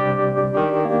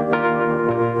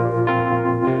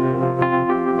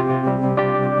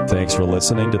 Thanks for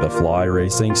listening to the Fly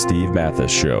Racing Steve Matthes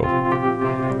Show.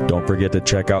 Don't forget to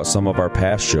check out some of our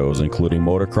past shows, including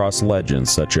motocross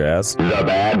legends such as The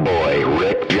Bad Boy,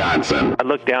 Rick Johnson. I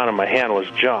looked down and my hand was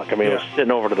junk. I mean, it was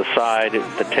sitting over to the side.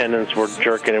 The tendons were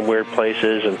jerking in weird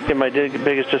places. And my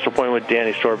biggest disappointment with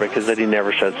Danny Storbeck is that he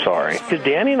never said sorry. Because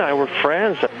Danny and I were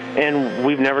friends, and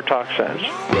we've never talked since.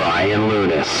 Brian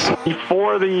Lunas.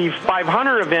 Before the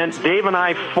 500 event, Dave and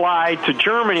I fly to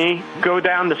Germany, go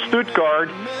down to Stuttgart.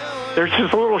 There's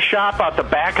this little shop out the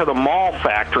back of the mall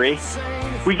factory.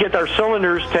 We get our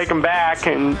cylinders, take them back,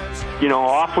 and,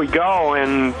 off we go.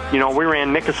 And, we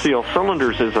ran Nicosil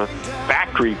cylinders as a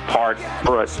factory part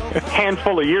for a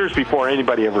handful of years before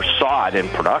anybody ever saw it in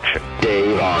production.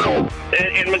 Dave Arnold.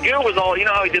 And McGill was all,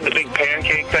 how he did the big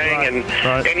pancake thing,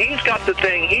 and he's got the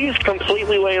thing, he's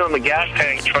completely laying on the gas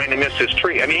tank trying to miss his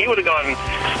tree. I mean, he would have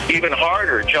gone even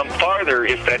harder, jumped farther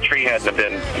if that tree hadn't have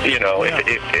been, if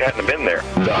it hadn't have been there.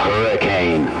 The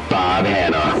Hurricane, Bob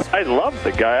Hanna. I love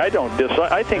the guy. I don't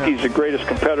dislike. I think he's the greatest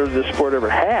competitor this sport ever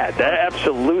had.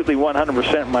 Absolutely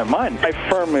 100% in my mind. I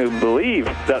firmly believe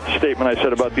that statement I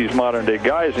said about these modern-day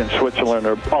guys in Switzerland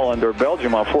or Holland or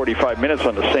Belgium on 45 minutes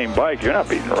on the same bike. You're not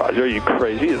beating Roger. Are you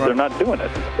crazy? They're not doing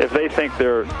it. If they think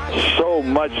they're so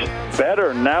much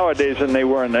better nowadays than they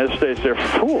were in those days, they're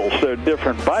fools. They're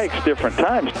different bikes, different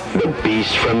times. The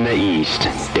Beast from the East,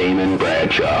 Damon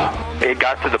Bradshaw. It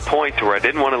got to the point where I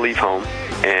didn't want to leave home,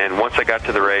 and once I got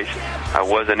to the race, I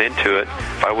wasn't into it.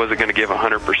 If I wasn't going to give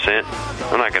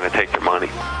 100%, I'm not going to take their money.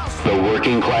 The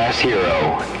working class hero,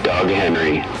 Doug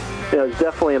Henry. It was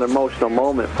definitely an emotional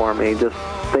moment for me, just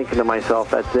thinking to myself,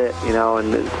 that's it,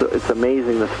 and it's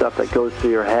amazing the stuff that goes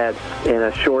through your head in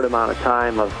a short amount of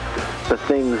time of the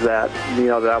things that,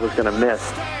 that I was going to miss.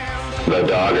 The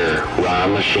Dogger,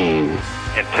 Ron Lachine.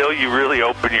 Until you really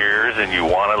open your ears and you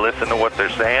want to listen to what they're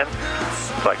saying,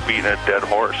 it's like beating a dead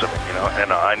horse.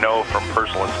 And I know from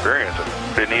personal experience,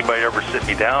 did anybody ever sit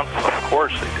me down? Of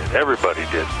course they did. Everybody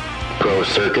did. Pro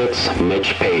Circuits,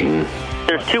 Mitch Payton.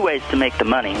 There's two ways to make the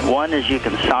money. One is you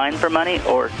can sign for money,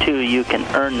 or two, you can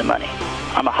earn the money.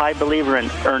 I'm a high believer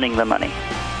in earning the money.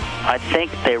 I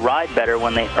think they ride better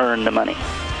when they earn the money.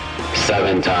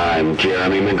 7-time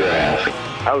Jeremy McGrath.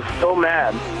 I was so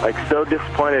mad, so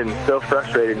disappointed and so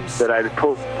frustrated that I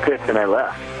pulled picked and I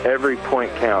left. Every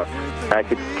point counts. I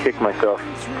could kick myself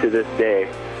to this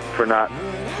day for not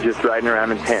just riding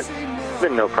around in 10th. It's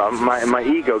been no problem. My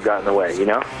ego got in the way,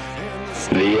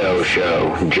 The O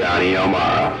Show, Johnny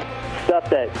O'Mara. Stuff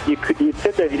that you'd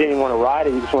sit there if you didn't even want to ride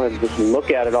it, you just wanted to just look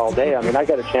at it all day. I mean, I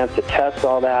got a chance to test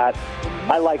all that.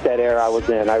 I like that era I was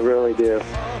in, I really do.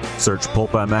 Search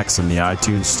Pulp MX in the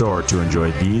iTunes store to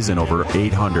enjoy these and over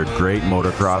 800 great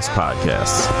motocross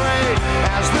podcasts.